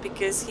things was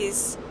because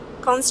his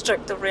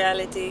construct of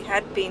reality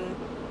had been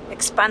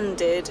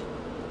expanded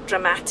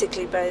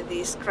dramatically by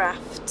these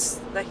crafts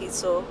that he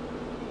saw.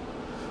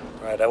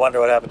 Right, I wonder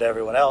what happened to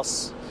everyone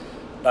else.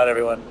 Not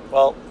everyone,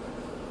 well,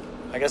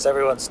 I guess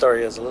everyone's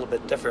story is a little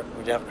bit different.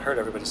 We haven't heard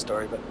everybody's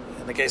story, but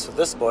in the case of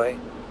this boy,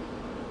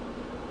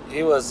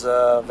 he was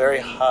very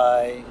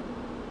high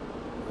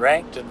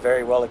ranked and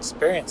very well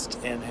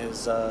experienced in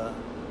his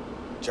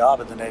job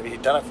in the Navy.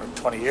 He'd done it for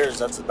 20 years.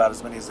 That's about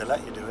as many as they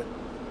let you do it.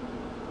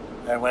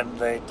 And when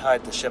they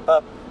tied the ship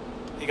up,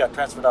 he got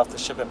transferred off the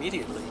ship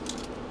immediately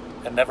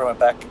and never went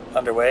back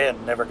underway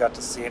and never got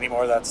to see any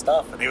more of that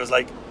stuff. And he was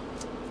like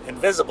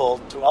invisible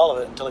to all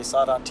of it until he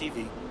saw it on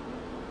TV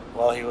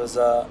while he was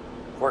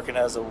working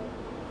as a,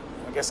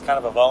 I guess, kind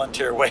of a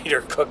volunteer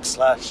waiter, cook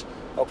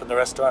 / opened the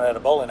restaurant at a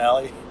bowling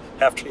alley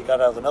after he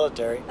got out of the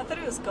military. I thought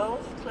it was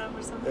golf club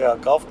or something. Yeah,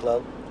 golf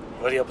club.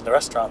 But he opened the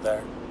restaurant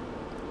there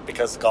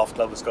because the golf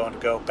club was going to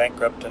go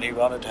bankrupt and he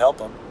wanted to help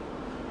them.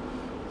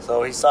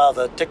 So he saw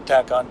the Tic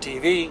Tac on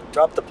TV,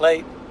 dropped the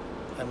plate,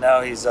 and now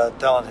he's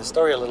telling his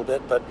story a little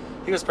bit. But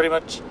he was pretty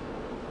much,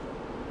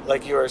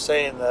 like you were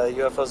saying, the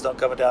UFOs don't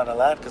come down and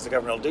land because the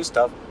government will do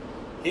stuff.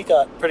 He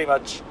got pretty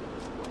much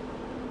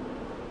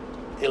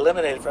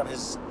eliminated from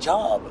his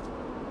job.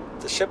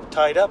 The ship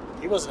tied up.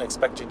 He wasn't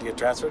expecting to get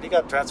transferred. He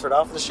got transferred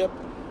off the ship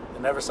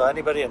and never saw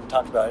anybody and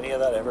talked about any of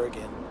that ever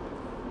again.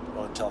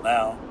 Well, until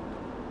now.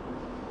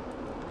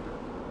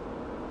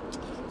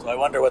 So I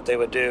wonder what they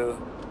would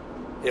do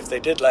if they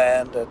did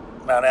land at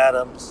Mount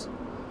Adams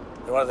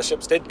and one of the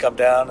ships did come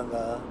down and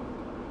the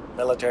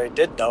military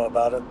did know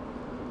about it.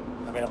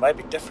 I mean, it might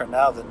be different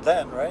now than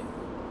then, right?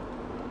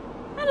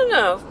 I don't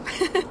know.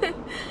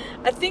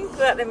 I think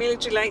that the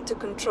military like to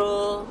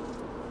control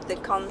the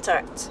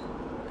contact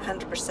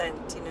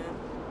 100%, you know.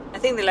 I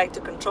think they like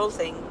to control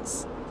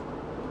things.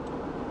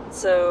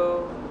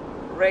 So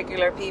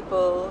regular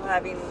people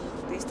having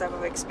these type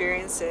of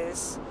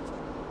experiences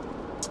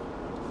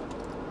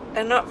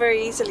are not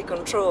very easily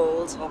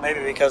controlled. Well,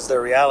 maybe because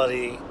their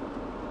reality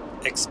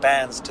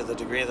expands to the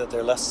degree that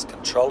they're less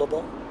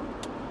controllable.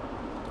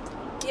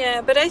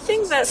 Yeah, but I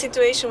think that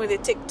situation with the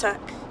Tic Tac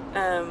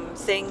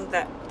thing,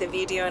 that the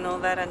video and all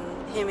that,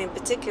 and him in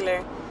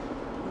particular,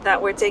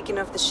 that were taken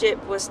off the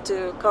ship was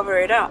to cover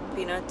it up,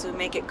 you know, to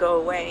make it go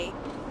away.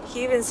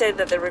 He even said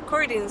that the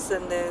recordings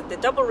and the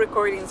double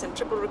recordings and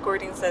triple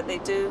recordings that they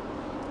do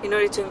in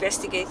order to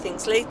investigate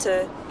things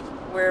later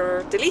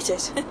were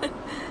deleted.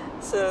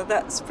 So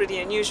that's pretty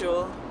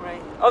unusual,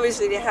 right?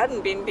 Obviously they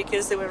hadn't been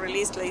because they were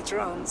released later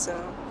on,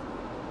 so.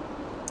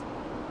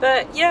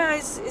 But yeah,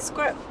 it's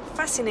quite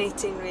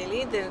fascinating,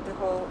 really, the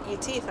whole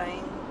ET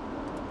thing.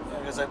 Yeah,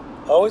 because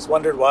I've always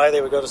wondered why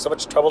they would go to so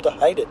much trouble to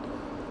hide it.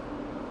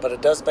 But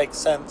it does make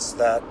sense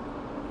that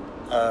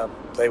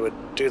they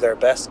would do their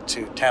best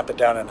to tamp it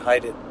down and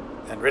hide it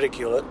and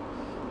ridicule it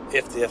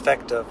if the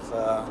effect of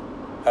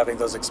having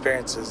those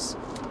experiences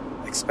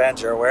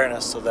expands your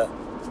awareness so that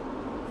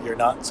you're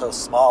not so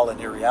small in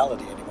your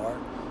reality anymore.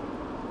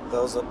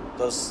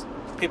 Those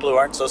people who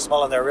aren't so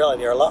small in their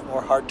reality are a lot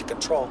more hard to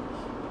control.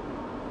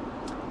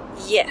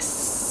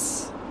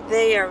 Yes,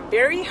 they are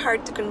very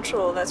hard to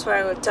control. That's why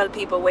I would tell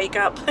people, wake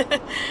up.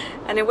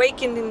 An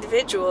awakened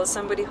individual,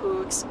 somebody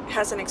who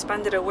has an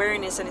expanded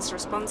awareness and is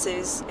responsive,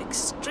 is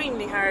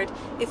extremely hard,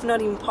 if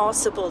not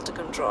impossible, to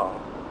control.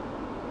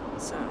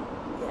 So,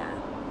 yeah,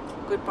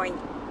 good point.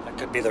 That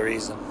could be the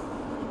reason.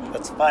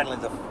 That's finally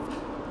the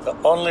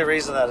only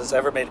reason that has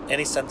ever made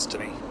any sense to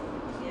me.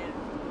 Yeah.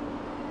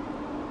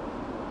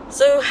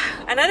 So,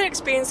 another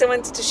experience I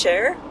wanted to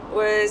share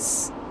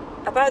was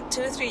about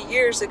 2 or 3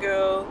 years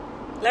ago.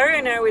 Larry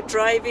and I were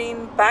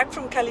driving back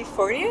from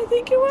California, I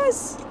think it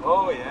was.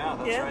 Oh, yeah,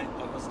 that's right.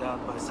 That was down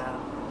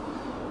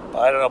by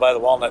I don't know, by the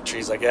walnut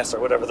trees, I guess, or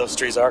whatever those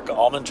trees are,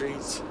 almond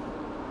trees.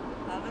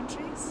 Almond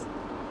trees?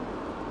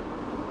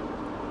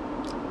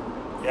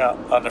 Yeah,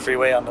 on the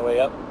freeway on the way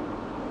up.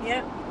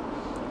 Yeah.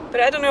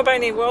 But I don't know about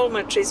any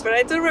walnut trees, but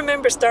I do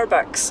remember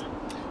Starbucks.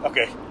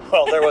 Okay,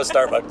 well, there was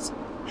Starbucks.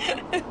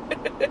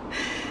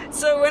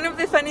 So one of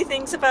the funny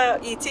things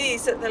about ET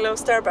is that they love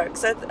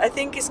Starbucks. I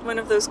think it's one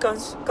of those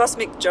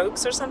cosmic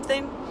jokes or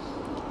something.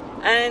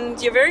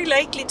 And you're very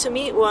likely to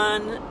meet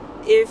one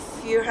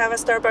if you have a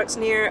Starbucks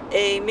near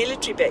a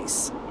military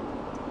base.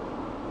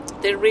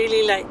 They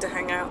really like to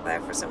hang out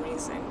there for some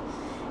reason.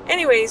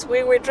 Anyways,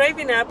 we were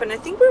driving up and I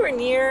think we were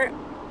near,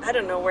 I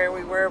don't know where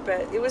we were,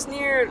 but it was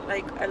near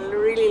like a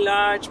really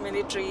large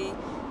military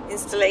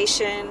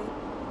installation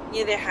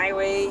near the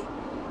highway.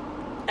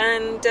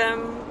 And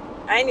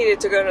I needed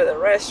to go to the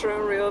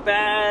restroom real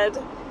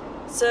bad.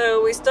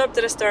 So we stopped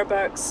at a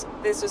Starbucks.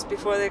 This was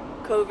before the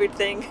COVID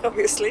thing,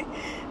 obviously.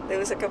 That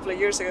was a couple of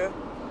years ago.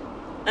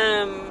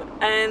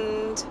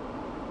 And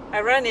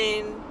I ran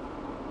in,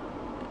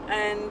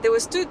 and there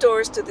was 2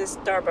 doors to this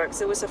Starbucks.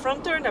 There was a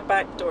front door and a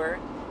back door.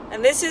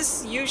 And this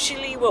is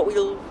usually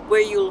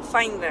where you'll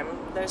find them.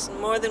 There's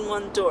more than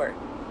one door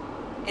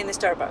in the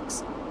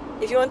Starbucks.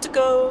 If you want to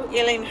go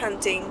alien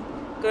hunting,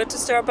 go to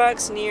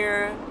Starbucks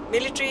near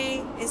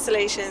military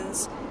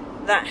installations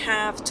that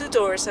have 2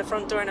 doors, a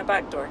front door and a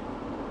back door.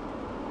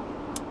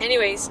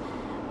 Anyways,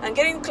 I'm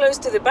getting close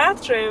to the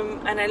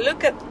bathroom and I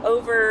look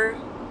over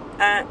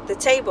at the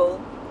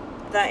table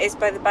that is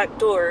by the back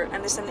door,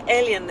 and there's an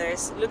alien there.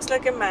 It looks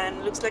like a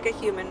man, looks like a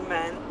human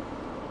man.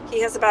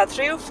 he has about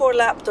 3 or 4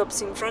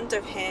 laptops in front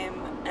of him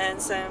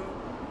and some,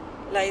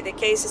 like the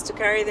cases to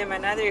carry them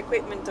and other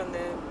equipment on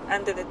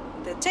under the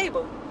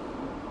table.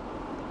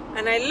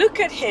 And I look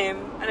at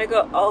him and I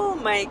go, oh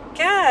my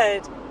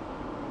God,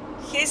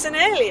 he's an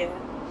alien.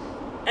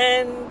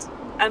 And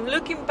I'm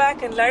looking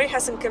back and Larry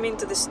hasn't come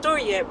into the store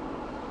yet.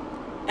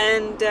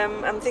 And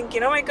I'm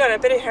thinking, oh my God, I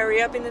better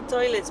hurry up in the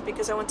toilets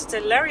because I want to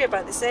tell Larry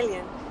about this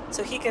alien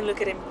so he can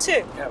look at him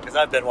too. Yeah, because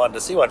I've been wanting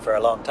to see one for a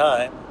long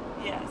time.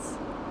 Yes.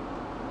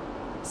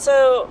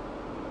 So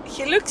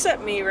he looks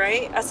at me,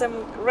 right, as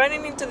I'm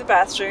running into the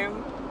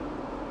bathroom.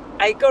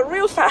 I go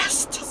real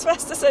fast, as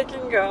fast as I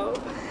can go.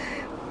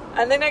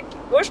 And then I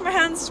wash my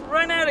hands,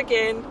 run out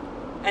again,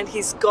 and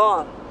he's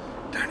gone.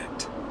 Darn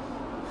it.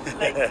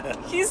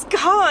 Like, he's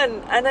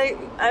gone. And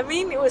I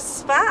mean, it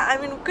was fast.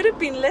 I mean, it could have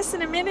been less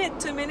than a minute,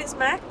 2 minutes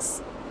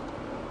max.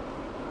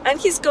 And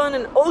he's gone,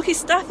 and all his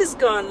stuff is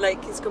gone.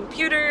 Like his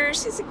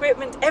computers, his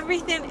equipment,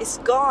 everything is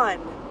gone.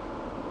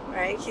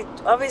 Right? He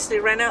obviously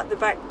ran out the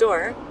back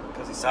door.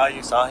 Because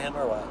you saw him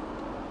or what?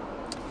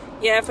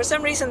 Yeah, for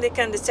some reason they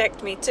can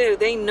detect me too.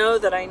 They know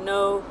that I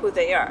know who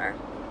they are.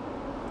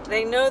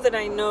 They know that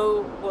I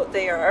know what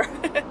they are.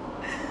 It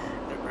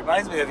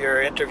reminds me of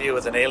your interview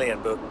with an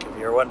alien book, if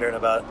you're wondering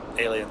about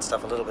alien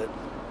stuff a little bit.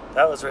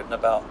 That was written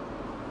about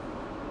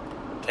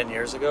 10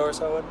 years ago or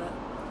so, wasn't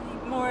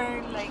it?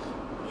 More like,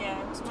 yeah,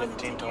 it was more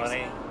 15, than 10 years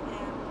 20? ago.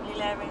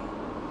 Yeah, 11.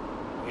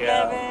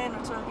 Yeah.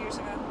 11 or 12 years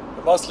ago.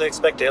 I mostly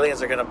expect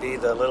aliens are going to be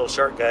the little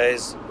short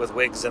guys with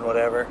wigs and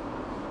whatever.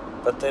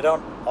 But they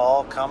don't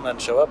all come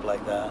and show up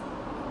like that.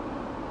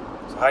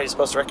 So how are you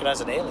supposed to recognize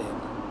an alien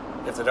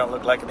if they don't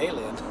look like an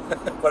alien?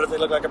 What if they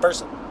look like a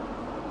person?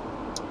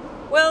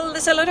 Well,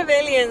 there's a lot of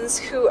aliens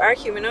who are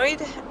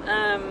humanoid,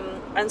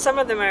 and some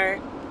of them are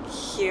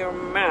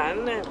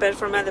human, but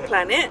from other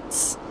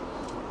planets.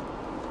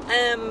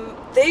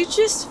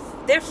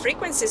 Their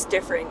frequency is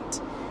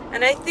different.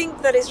 And I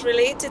think that is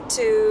related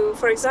to,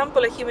 for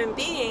example, a human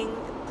being.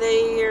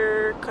 They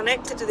are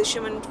connected to the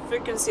human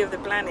frequency of the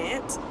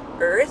planet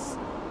Earth,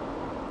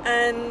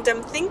 and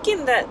I'm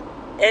thinking that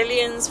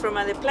aliens from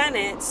other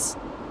planets,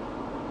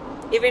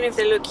 even if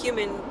they look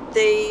human,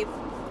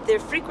 their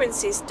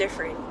frequency is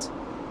different.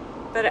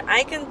 But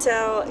I can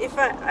tell if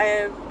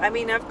I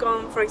mean, I've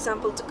gone, for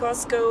example, to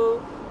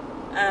Costco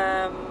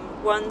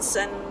once,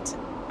 and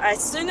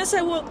as soon as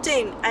I walked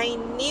in, I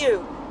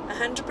knew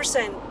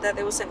 100% that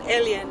there was an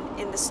alien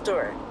in the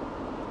store,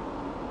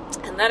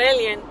 and that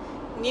alien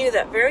knew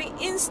that very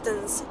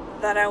instant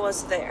that I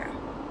was there.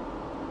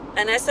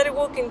 And I started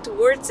walking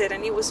towards it,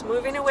 and it was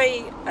moving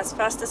away as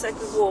fast as I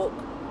could walk,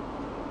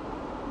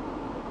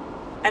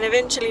 and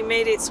eventually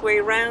made its way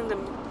around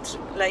and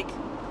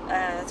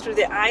through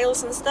the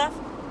aisles and stuff,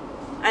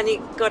 and it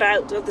got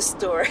out of the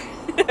store.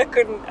 I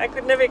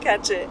could never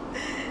catch it.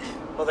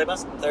 Well,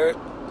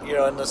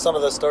 in some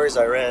of the stories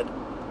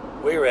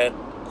we read,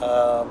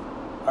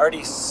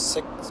 Artie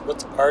Six,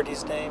 what's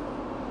Artie's name?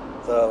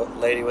 The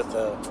lady with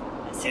the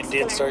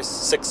Indian stories,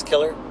 Six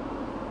Killer.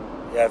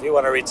 Yeah, if you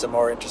want to read some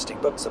more interesting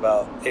books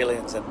about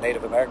aliens and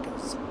Native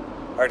Americans,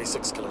 Artie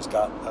Six Killer's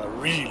got a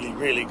really,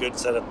 really good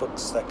set of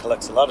books that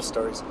collects a lot of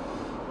stories.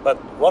 But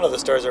one of the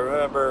stories I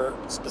remember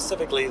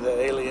specifically, the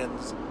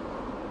aliens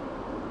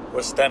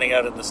was standing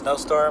out in the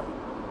snowstorm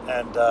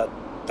and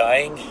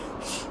dying,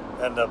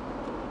 and the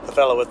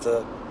fellow with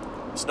the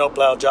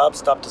snowplow job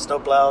stopped the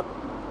snowplow,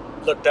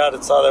 looked out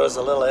and saw there was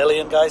a little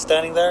alien guy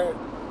standing there,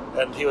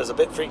 and he was a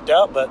bit freaked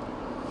out, but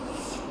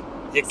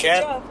you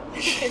can't.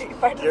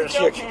 Part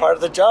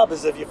of the job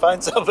is if you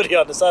find somebody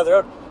on the side of the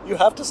road, you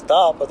have to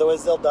stop,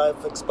 otherwise they'll die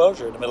of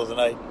exposure in the middle of the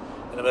night,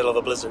 in the middle of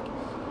a blizzard.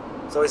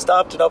 So he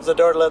stopped and opened the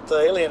door to let the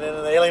alien in,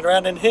 and the alien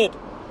ran and hid.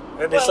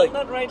 And it's like,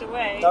 not right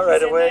away. Not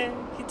right away.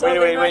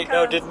 Wait.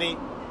 No, No, didn't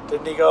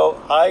he go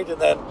hide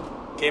and then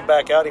came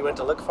back out? He went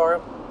to look for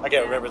him. I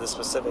can't remember the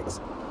specifics.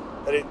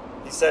 But he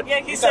said,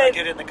 you gotta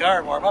get in the car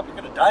and warm up. You're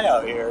gonna die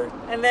out here.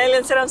 And the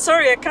alien said, I'm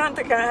sorry, I can't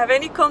have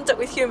any contact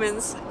with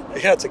humans.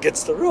 Yeah, it's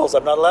against the rules.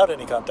 I'm not allowed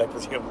any contact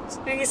with humans.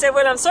 And he said,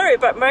 well, I'm sorry,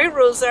 but my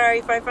rules are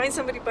if I find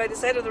somebody by the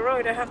side of the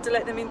road, I have to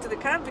let them into the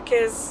cab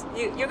because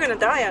you're going to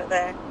die out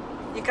there.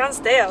 You can't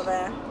stay out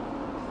there.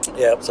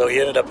 Yeah, so he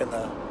ended up in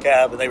the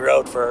cab, and they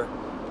rode for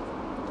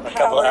a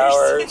couple of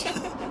hours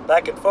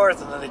back and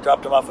forth, and then they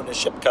dropped him off when his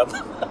ship comes.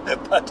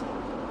 But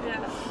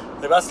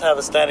they must have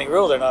a standing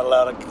rule. They're not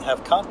allowed to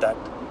have contact.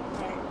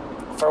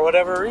 Right. For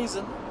whatever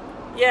reason.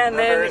 Yeah, and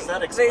then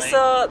they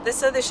saw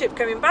the ship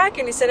coming back,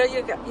 and he said, "Oh,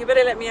 you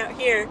better let me out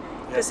here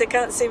because they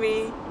can't see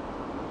me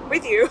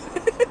with you."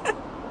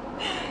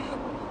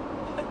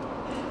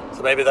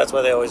 So maybe that's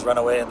why they always run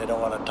away and they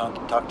don't want to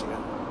talk to you.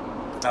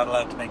 They're not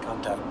allowed to make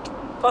contact.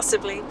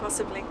 Possibly.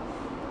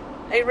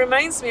 It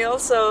reminds me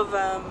also of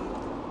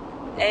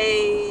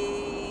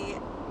a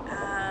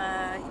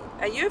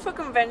UFO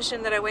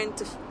convention that I went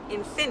to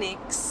in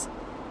Phoenix,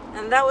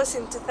 and that was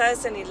in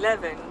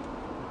 2011.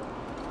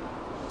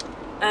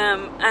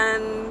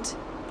 And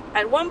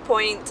at one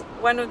point,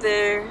 one of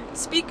the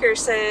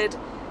speakers said,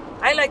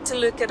 I like to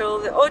look at all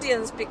the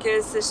audience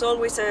because there's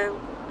always a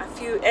a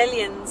few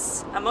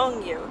aliens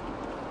among you.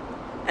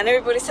 And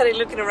everybody started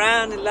looking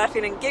around and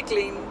laughing and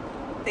giggling,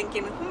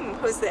 thinking,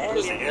 who's the alien?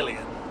 Who's the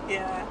alien?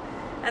 Yeah.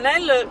 And I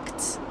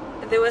looked,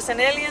 there was an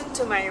alien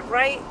to my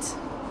right,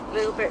 a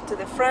little bit to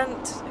the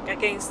front,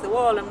 against the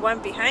wall, and one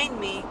behind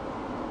me,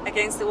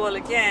 against the wall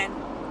again.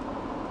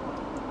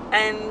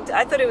 And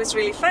I thought it was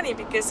really funny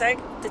because I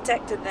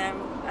detected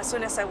them as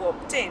soon as I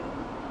walked in.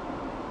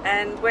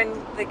 And when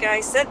the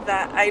guy said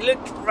that, I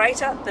looked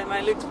right at them.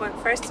 I looked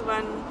first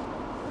one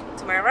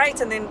to my right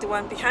and then the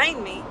one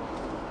behind me.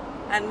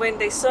 And when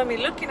they saw me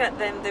looking at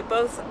them, they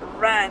both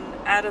ran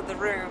out of the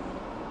room.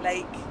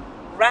 Like,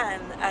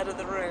 ran out of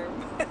the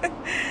room. And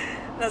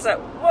I was like,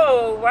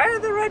 whoa, why are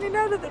they running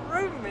out of the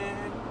room,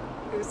 man?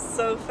 It was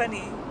so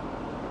funny.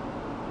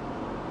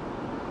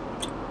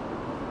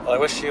 Well, I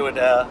wish you would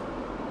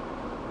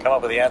come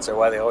up with the answer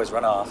why they always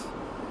run off.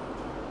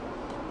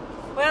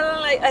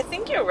 Well, I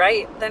think you're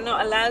right. They're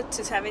not allowed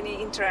to have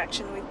any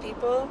interaction with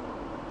people.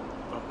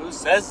 Well, who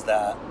says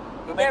that?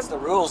 Who makes the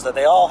rules that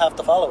they all have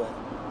to follow it?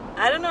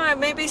 I don't know.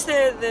 Maybe it's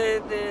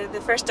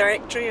the first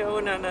directory. Oh,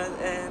 no.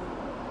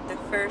 The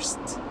first...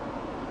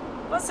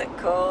 What's it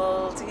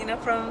called? You know,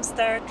 from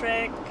Star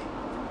Trek?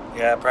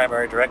 Yeah,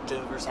 primary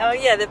directive or something? Oh,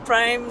 yeah, the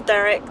Prime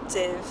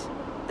Directive.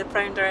 The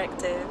Prime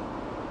Directive.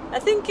 I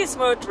think it's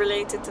more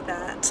related to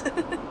that.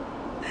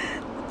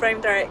 The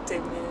Prime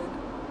Directive, man.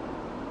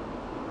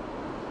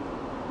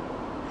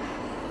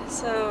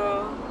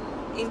 So,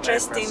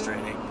 interesting. Very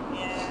frustrating.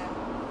 Yeah.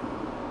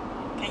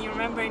 Can you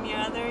remember any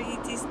other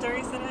ET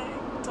stories that I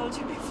told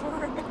you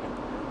before?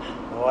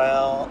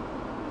 Well,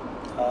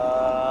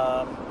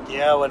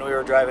 yeah, when we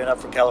were driving up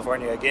from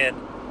California again,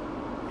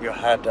 you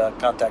had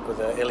contact with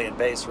the alien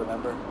base,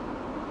 remember?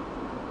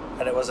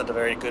 And it wasn't a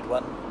very good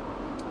one.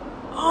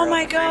 Oh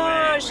my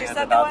gosh, we is had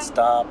that to the not one?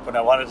 stop. When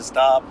I wanted to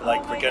stop,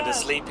 like, my we're going to God.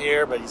 sleep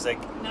here, but he's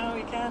like, No,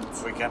 we can't.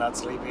 we cannot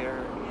sleep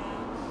here.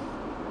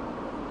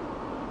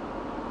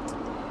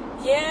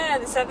 Yeah,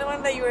 is that the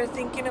one that you were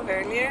thinking of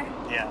earlier?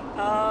 Yeah.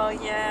 Oh,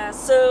 yeah.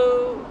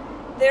 So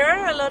there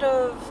are a lot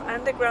of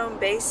underground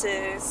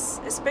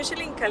bases,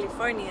 especially in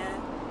California.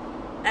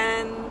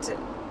 And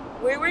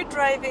we were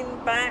driving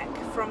back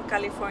from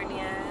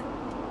California,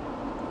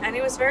 and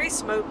it was very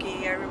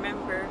smoky, I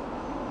remember.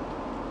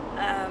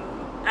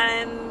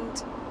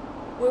 And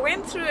we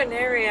went through an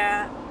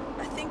area,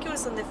 I think it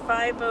was on the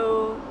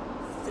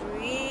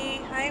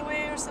 503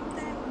 highway or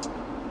something.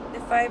 The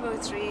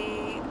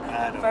 503,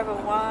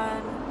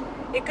 501.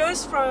 It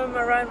goes from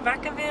around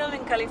Vacaville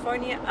in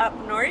California up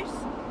north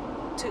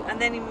to, and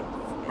then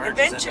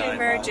eventually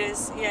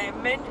merges. Yeah,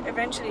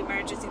 eventually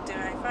merges into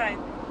I-5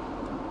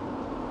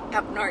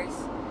 up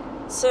north.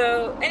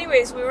 So,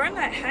 anyways, we were on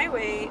that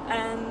highway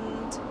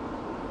and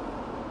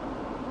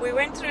we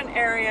went through an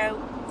area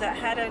that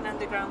had an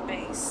underground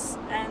base,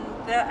 and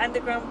the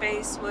underground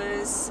base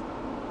was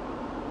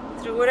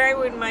through what I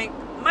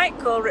might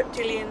call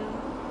reptilian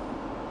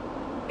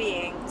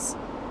beings.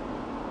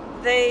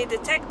 They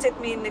detected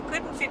me and they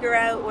couldn't figure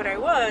out what I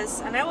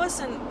was, and I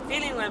wasn't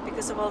feeling well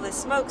because of all the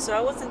smoke, so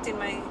I wasn't in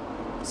my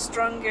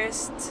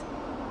strongest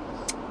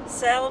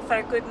self.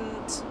 I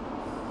couldn't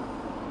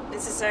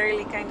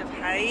necessarily kind of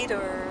hide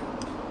or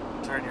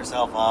Turn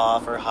yourself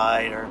off or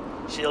hide or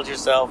shield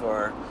yourself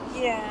or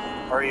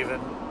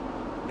even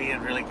be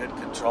in really good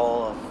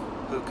control of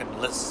who can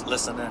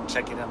listen and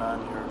checking in on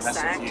your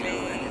mess with you. Or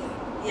anything.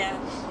 Yeah.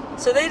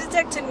 So they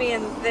detected me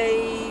and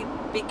they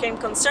became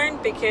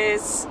concerned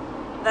because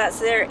that's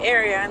their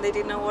area and they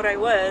didn't know what I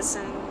was,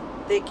 and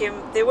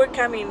they were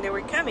coming.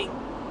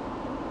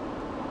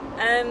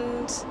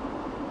 And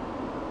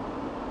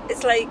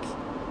it's like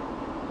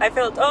I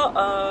felt,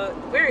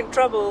 we're in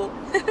trouble.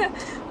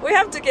 We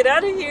have to get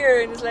out of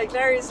here. And it's like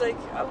Larry's like,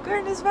 I'm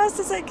going as fast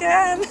as I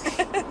can.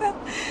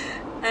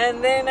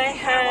 And then I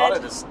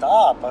wanted to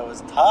stop. I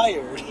was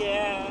tired.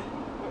 Yeah,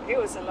 it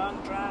was a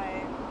long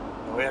drive.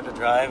 We had to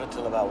drive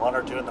until about 1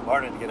 or 2 in the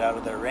morning to get out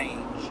of their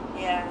range.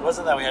 Yeah. It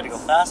wasn't that we had to go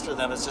faster than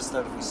them, it's just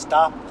that if we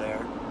stopped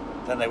there,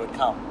 then they would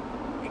come.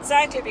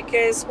 Exactly,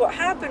 because what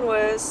happened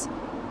was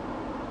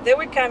they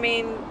were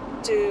coming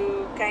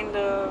to kind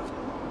of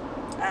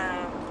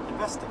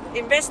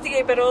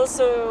investigate, but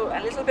also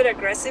a little bit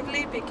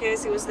aggressively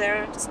because it was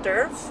their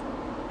turf,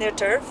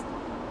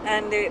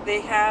 and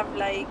they have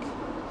like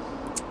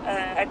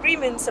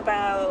agreements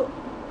about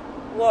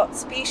what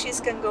species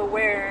can go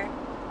where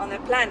on the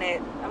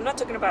planet. I'm not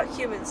talking about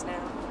humans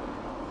now.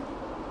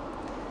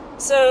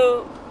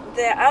 So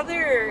the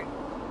other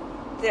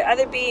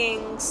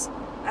beings,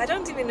 I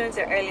don't even know if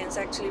they're aliens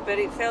actually, but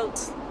it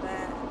felt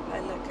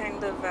like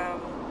kind of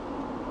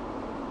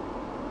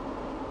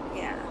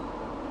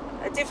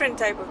a different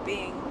type of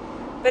being.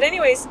 But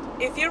anyways,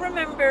 if you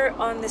remember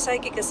on the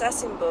Psychic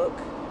Assassin book,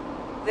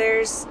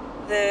 there's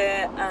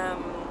the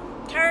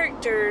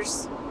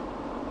characters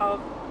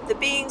of the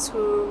beings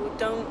who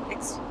don't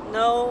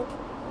know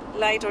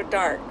light or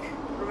dark.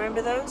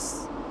 Remember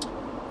those?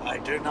 I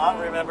do not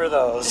remember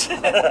those.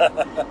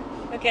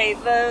 Okay,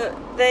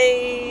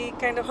 they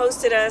kind of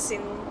hosted us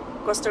in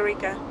Costa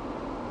Rica.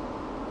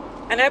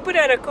 And I put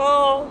out a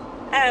call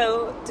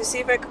out to see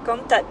if I could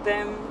contact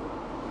them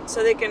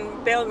so they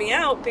can bail me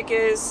out,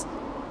 because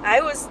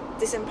I was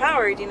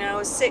disempowered, you know, I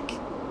was sick.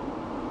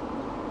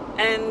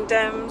 And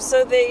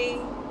so they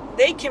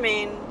came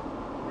in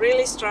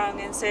really strong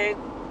and said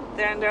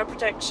they're under our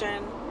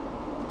protection,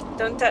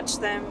 don't touch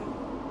them.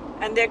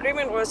 And the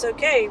agreement was,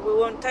 okay, we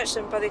won't touch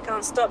them, but they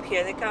can't stop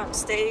here, they can't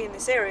stay in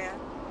this area,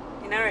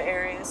 in our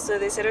area. So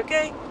they said,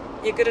 okay,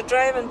 you're gonna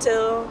drive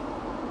until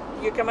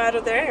you come out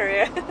of their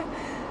area.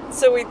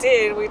 So we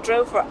did. We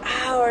drove for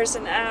hours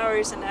and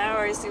hours and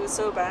hours. It was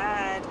so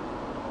bad.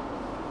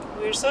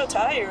 We were so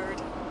tired.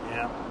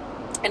 Yeah.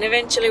 And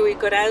eventually we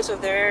got out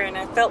of there, and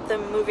I felt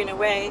them moving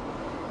away,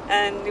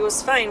 and it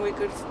was fine.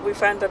 We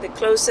found the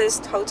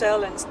closest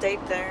hotel and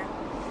stayed there.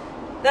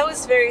 That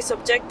was very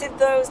subjective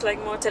though. It was like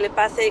more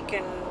telepathic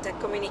and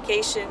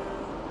communication,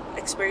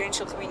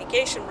 experiential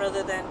communication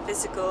rather than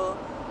physical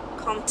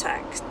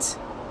contact,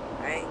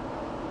 right?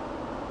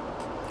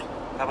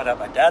 How about at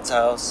my dad's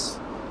house,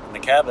 in the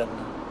cabin?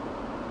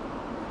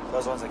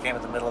 Those ones that came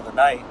in the middle of the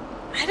night.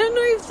 I don't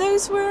know if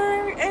those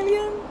were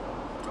alien.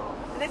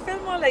 They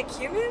felt more like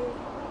human.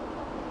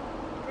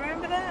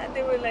 Remember that?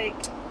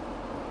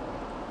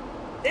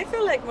 They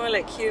felt like more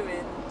like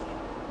human.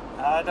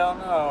 I don't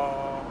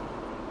know.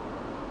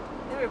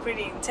 They were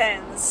pretty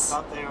intense. I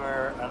thought they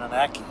were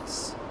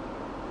Anunnakis.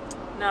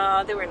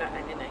 No, they were not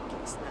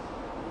Anunnakis. No,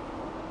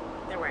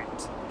 they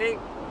weren't.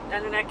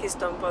 Anunnakis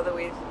don't bother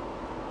with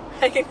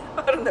hanging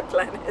out on the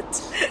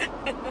planet.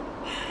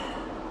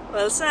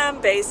 Well,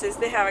 some bases,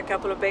 they have a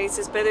couple of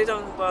bases, but they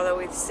don't bother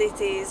with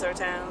cities or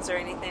towns or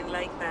anything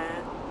like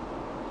that.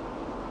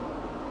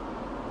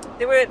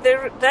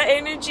 That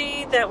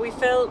energy that we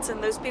felt,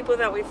 and those people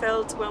that we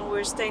felt when we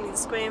were staying in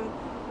Squim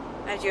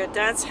at your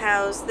dad's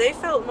house, they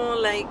felt more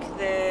like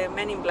the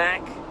Men in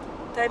Black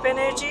type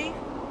energy.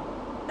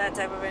 That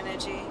type of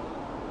energy.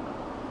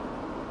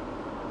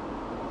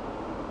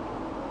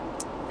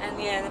 And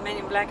yeah, the Men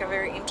in Black are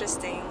very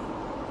interesting.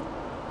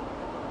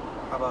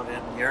 How about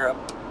in Europe?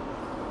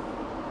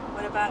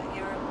 What about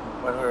Europe?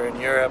 When we were in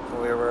Europe,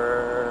 we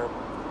were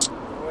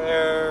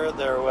where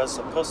there was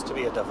supposed to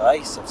be a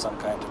device of some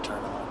kind to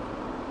turn on.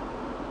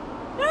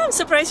 Oh, I'm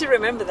surprised you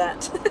remember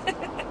that.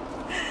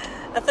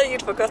 I thought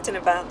you'd forgotten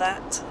about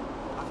that.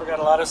 I forgot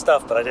a lot of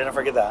stuff, but I didn't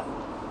forget that.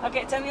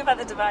 Okay, tell me about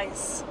the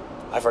device.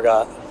 I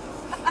forgot.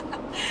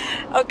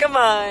 Oh, come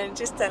on,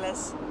 just tell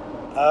us.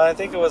 I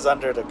think it was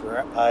under the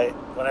ground.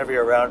 Whenever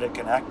you're around, it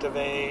can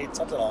activate,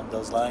 something along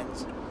those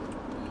lines.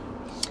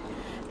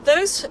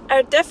 Those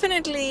are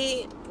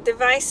definitely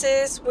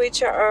devices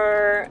which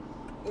are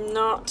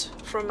not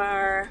from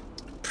our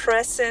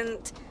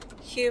present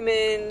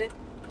human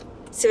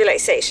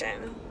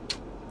civilization.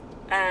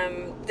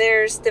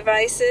 There's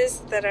devices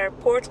that are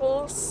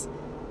portals,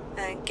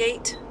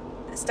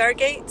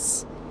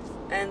 stargates,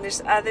 and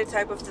there's other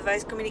type of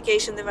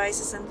communication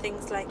devices and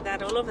things like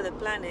that all over the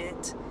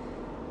planet.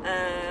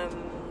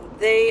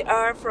 They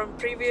are from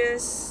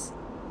previous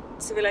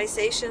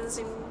civilizations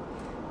in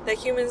the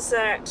humans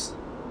that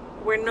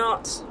were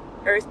not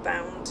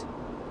earthbound,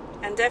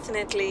 and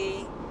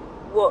definitely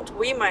what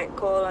we might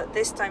call at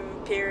this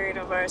time period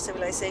of our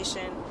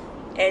civilization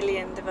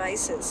alien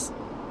devices.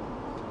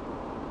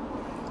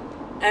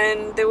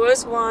 And there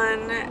was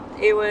one,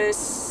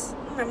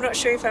 I'm not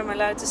sure if I'm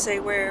allowed to say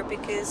where,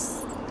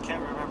 because I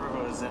can't remember if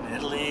it was in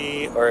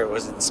Italy or it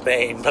was in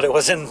Spain, but it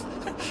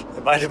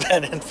might have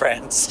been in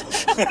France.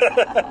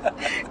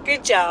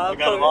 Good job. You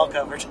got them all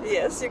covered.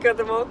 Yes, you got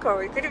them all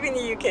covered. Could have been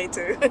the UK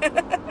too.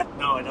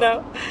 No, I don't.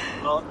 No?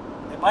 Well,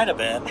 it might have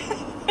been.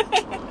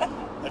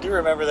 I do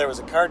remember there was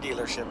a car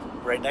dealership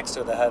right next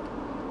to it that had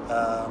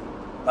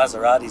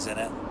Maseratis in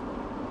it.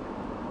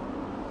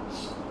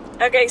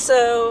 Okay,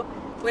 so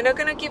we're not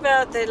going to give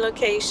out the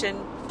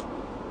location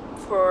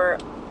for,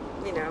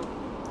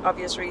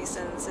 obvious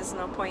reasons. There's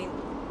no point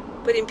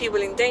putting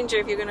people in danger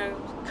if you're going to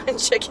go and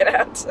check it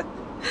out.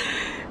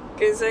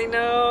 Because I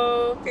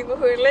know people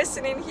who are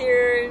listening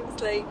here,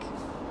 it's like,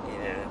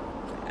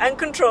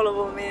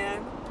 uncontrollable,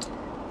 man.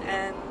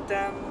 And,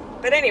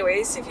 but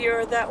anyways, if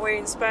you're that way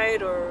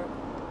inspired or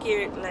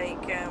geared,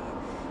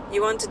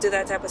 you want to do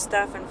that type of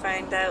stuff and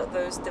find out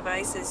those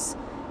devices,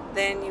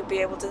 then you'll be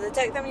able to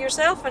detect them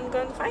yourself and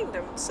go and find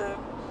them. So,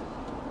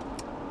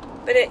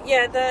 but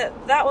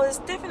that was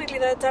definitely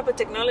that type of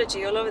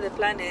technology all over the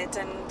planet,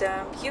 and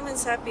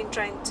humans have been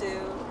trying to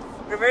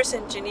reverse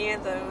engineer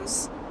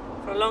those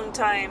for a long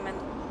time. And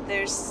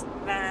there's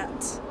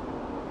that.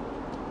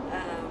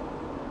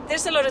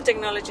 There's a lot of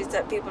technologies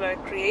that people are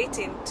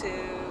creating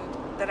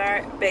that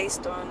are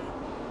based on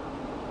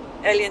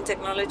alien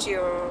technology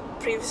or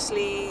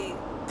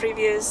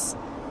previous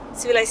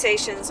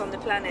civilizations on the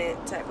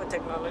planet type of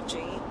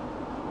technology.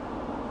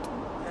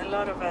 A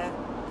lot of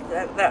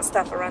that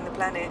stuff around the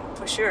planet,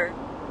 for sure.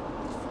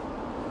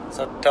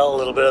 So tell a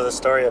little bit of the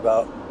story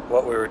about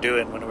what we were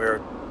doing when we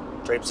were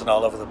traipsing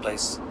all over the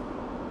place.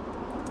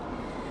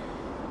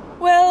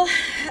 Well,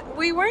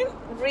 we weren't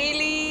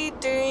really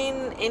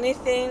doing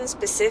anything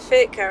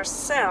specific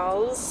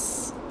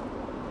ourselves.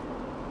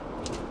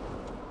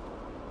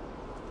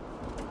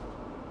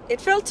 it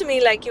felt to me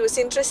like it was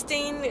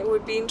interesting. It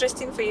would be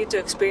interesting for you to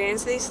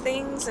experience these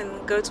things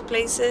and go to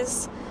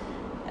places.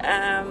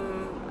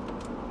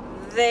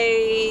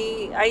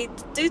 I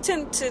do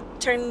tend to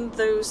turn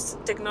those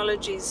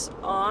technologies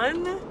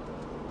on.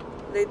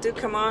 They do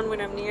come on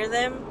when I'm near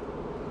them.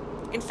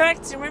 In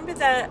fact, remember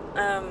that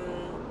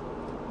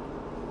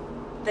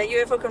the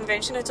UFO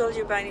convention I told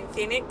you about in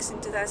Phoenix in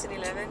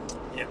 2011?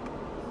 Yeah.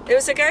 There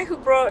was a guy who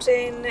brought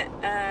in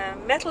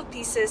metal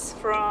pieces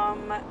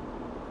from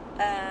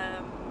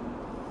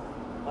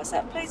what's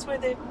that place where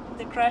the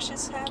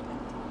crashes happened?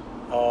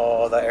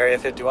 Oh, the Area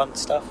 51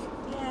 stuff?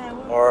 Yeah.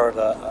 Or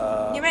the...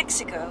 New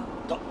Mexico.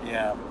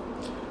 Yeah.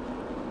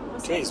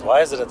 What's Jeez, that?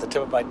 why is it at the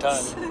tip of my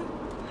tongue?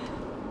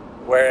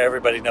 Where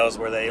everybody knows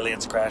where the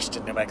aliens crashed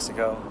in New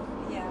Mexico.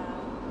 Yeah.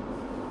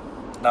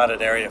 Not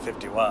at Area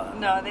 51.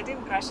 No, they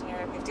didn't crash in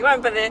Area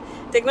 51, but the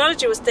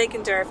technology was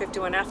taken to Area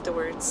 51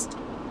 afterwards.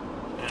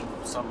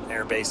 In some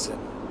air base in...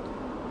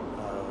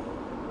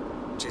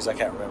 Jeez, I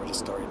can't remember the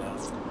story now.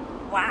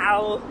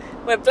 Wow.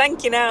 We're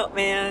blanking out,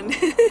 man.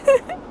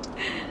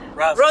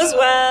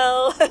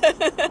 Roswell.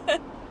 Roswell.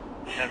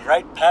 And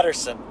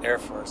Wright-Patterson Air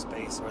Force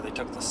Base, where they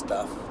took the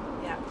stuff.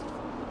 Yeah.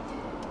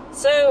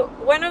 So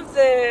one of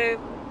the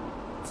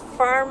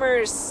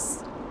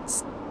farmers'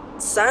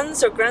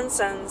 sons or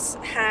grandsons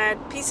had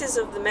pieces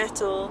of the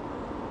metal,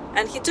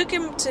 and he took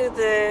him to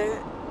the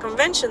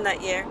convention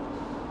that year.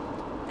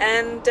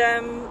 And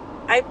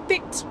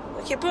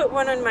he put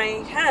one on my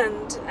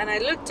hand, and I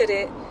looked at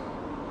it,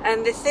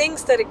 and the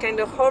things that are kind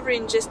of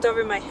hovering just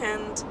over my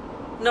hand,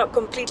 not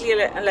completely,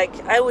 like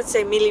I would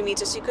say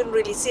millimeters, you couldn't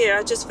really see it.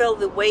 I just felt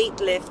the weight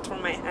lift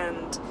from my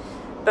hand.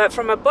 But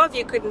from above,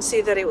 you couldn't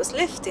see that it was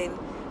lifting.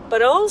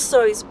 But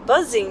also it's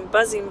buzzing,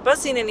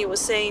 and it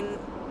was saying,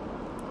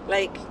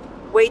 like,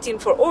 waiting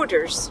for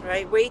orders,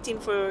 right? Waiting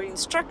for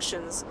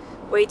instructions.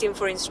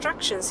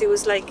 It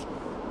was like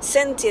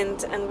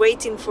sentient and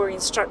waiting for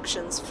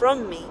instructions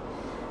from me.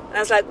 And I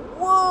was like,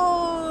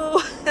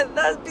 whoa,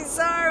 that's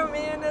bizarre,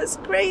 man, that's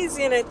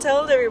crazy. And I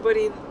told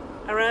everybody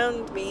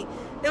around me.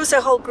 There was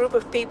a whole group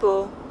of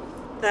people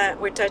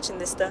that were touching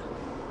this stuff.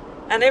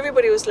 And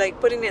everybody was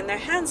like putting it in their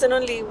hands. And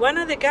only one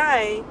other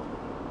guy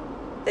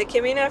that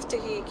came in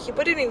after he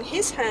put it in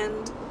his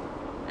hand.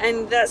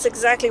 And that's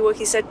exactly what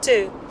he said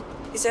too.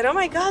 He said, oh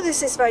my God,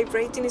 this is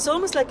vibrating. It's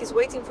almost like it's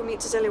waiting for me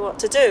to tell you what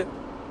to do.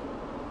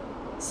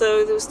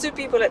 So there was two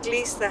people at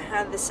least that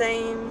had the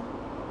same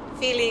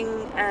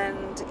feeling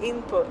and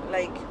input,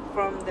 like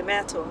from the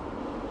metal.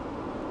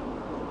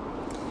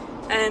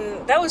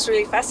 And that was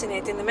really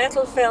fascinating. The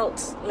metal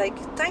felt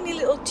like tiny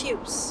little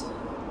tubes.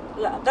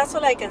 That's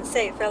all I can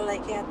say. It felt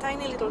like, yeah,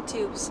 tiny little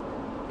tubes.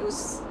 It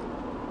was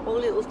all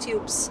little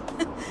tubes.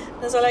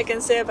 That's all I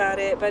can say about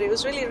it. But it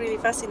was really, really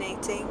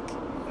fascinating.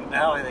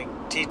 Now I think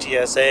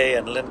TTSA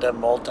and Linda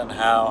Moulton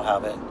Howe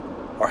have it,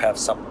 or have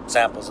some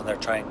samples, and they're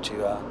trying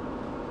to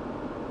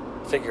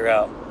figure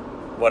out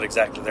what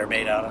exactly they're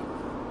made out of.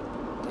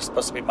 There's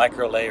supposed to be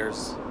micro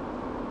layers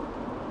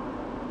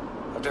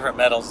of different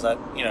metals that,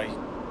 you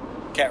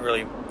can't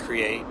really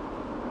create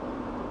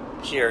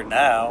here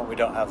now. We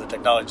don't have the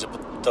technology to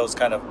put those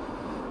kind of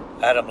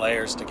atom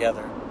layers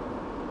together.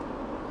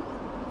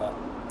 But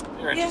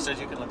if you're interested,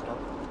 you can look it up.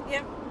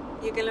 Yeah,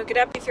 you can look it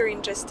up if you're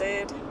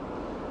interested.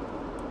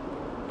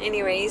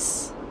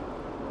 Anyways,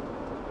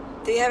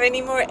 do you have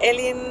any more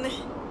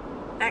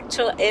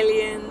actual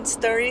alien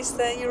stories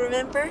that you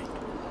remember?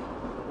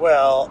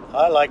 Well,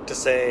 I like to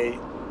say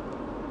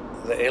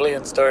the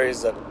alien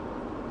stories that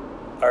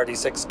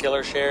RD6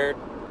 Killer shared,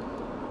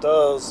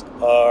 those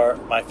are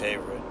my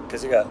favorite,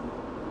 because you got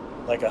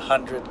like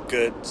 100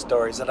 good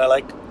stories. And I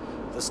like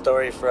the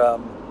story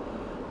from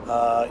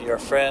your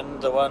friend,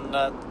 the one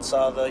that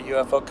saw the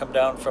UFO come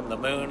down from the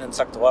moon and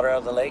suck the water out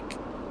of the lake.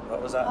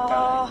 What was that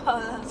guy?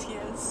 Oh,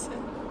 yes.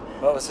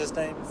 What was his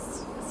name?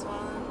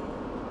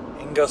 Swan.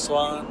 Ingo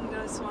Swan?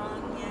 Ingo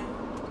Swan,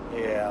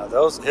 yeah.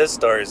 Yeah, his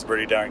story is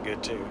pretty darn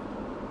good too.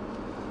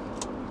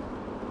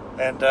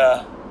 And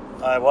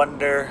I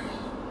wonder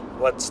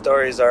what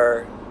stories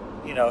are,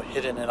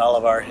 hidden in all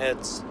of our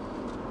heads.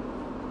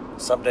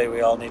 Someday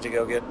we all need to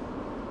go get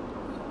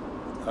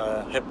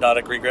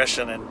hypnotic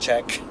regression in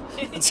check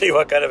and see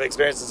what kind of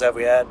experiences have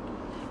we had,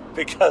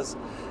 because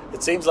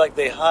it seems like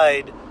they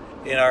hide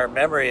in our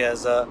memory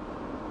as a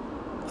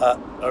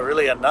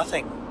really a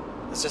nothing.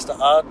 It's just an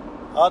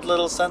odd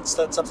little sense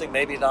that something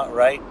maybe not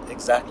right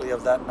exactly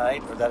of that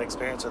night or that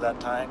experience or that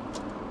time.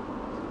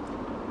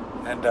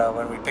 And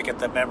when we pick at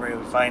that memory,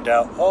 we find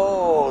out,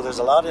 oh, there's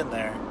a lot in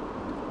there.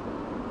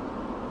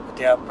 But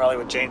yeah, it probably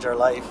would change our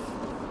life.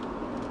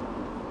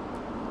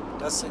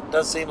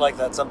 Does seem like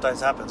that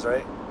sometimes happens,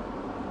 right?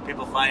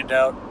 People find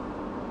out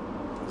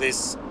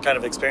these kind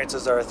of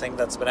experiences are a thing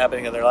that's been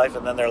happening in their life,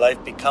 and then their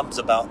life becomes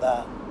about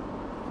that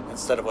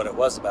instead of what it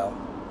was about.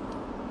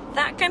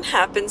 That can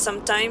happen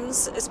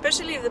sometimes,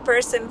 especially if the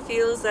person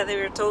feels that they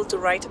were told to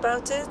write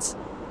about it.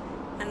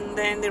 And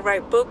then they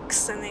write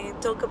books and they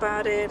talk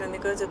about it, and they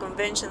go to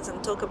conventions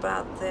and talk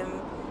about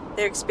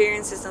their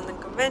experiences on the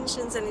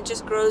conventions, and it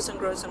just grows and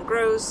grows and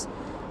grows.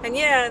 And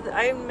yeah,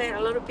 I met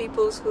a lot of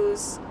people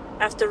who's,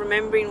 after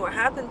remembering what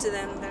happened to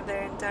them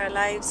their entire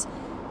lives,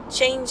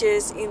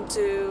 changes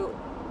into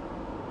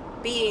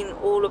being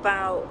all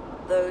about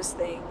those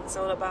things,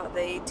 all about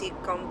the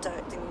AT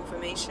contact and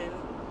information.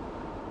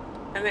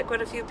 I met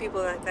quite a few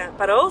people like that.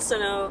 But I also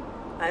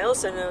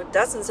know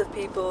dozens of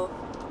people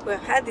who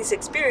have had these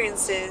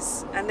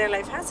experiences and their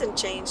life hasn't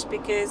changed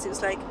because it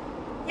was like,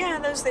 yeah,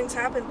 those things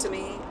happened to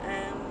me,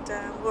 and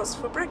what's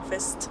for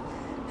breakfast?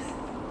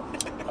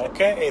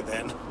 Okay,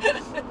 then.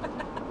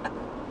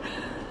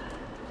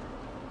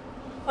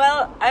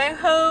 Well, I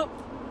hope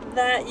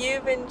that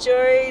you've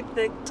enjoyed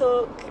the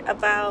talk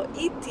about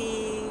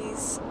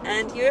ETs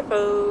and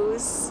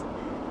UFOs,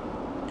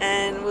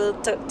 and we'll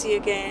talk to you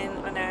again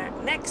on our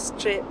next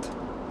trip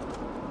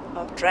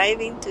of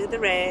driving to the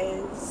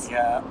res.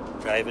 Yeah,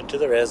 driving to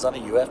the res on a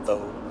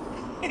UFO.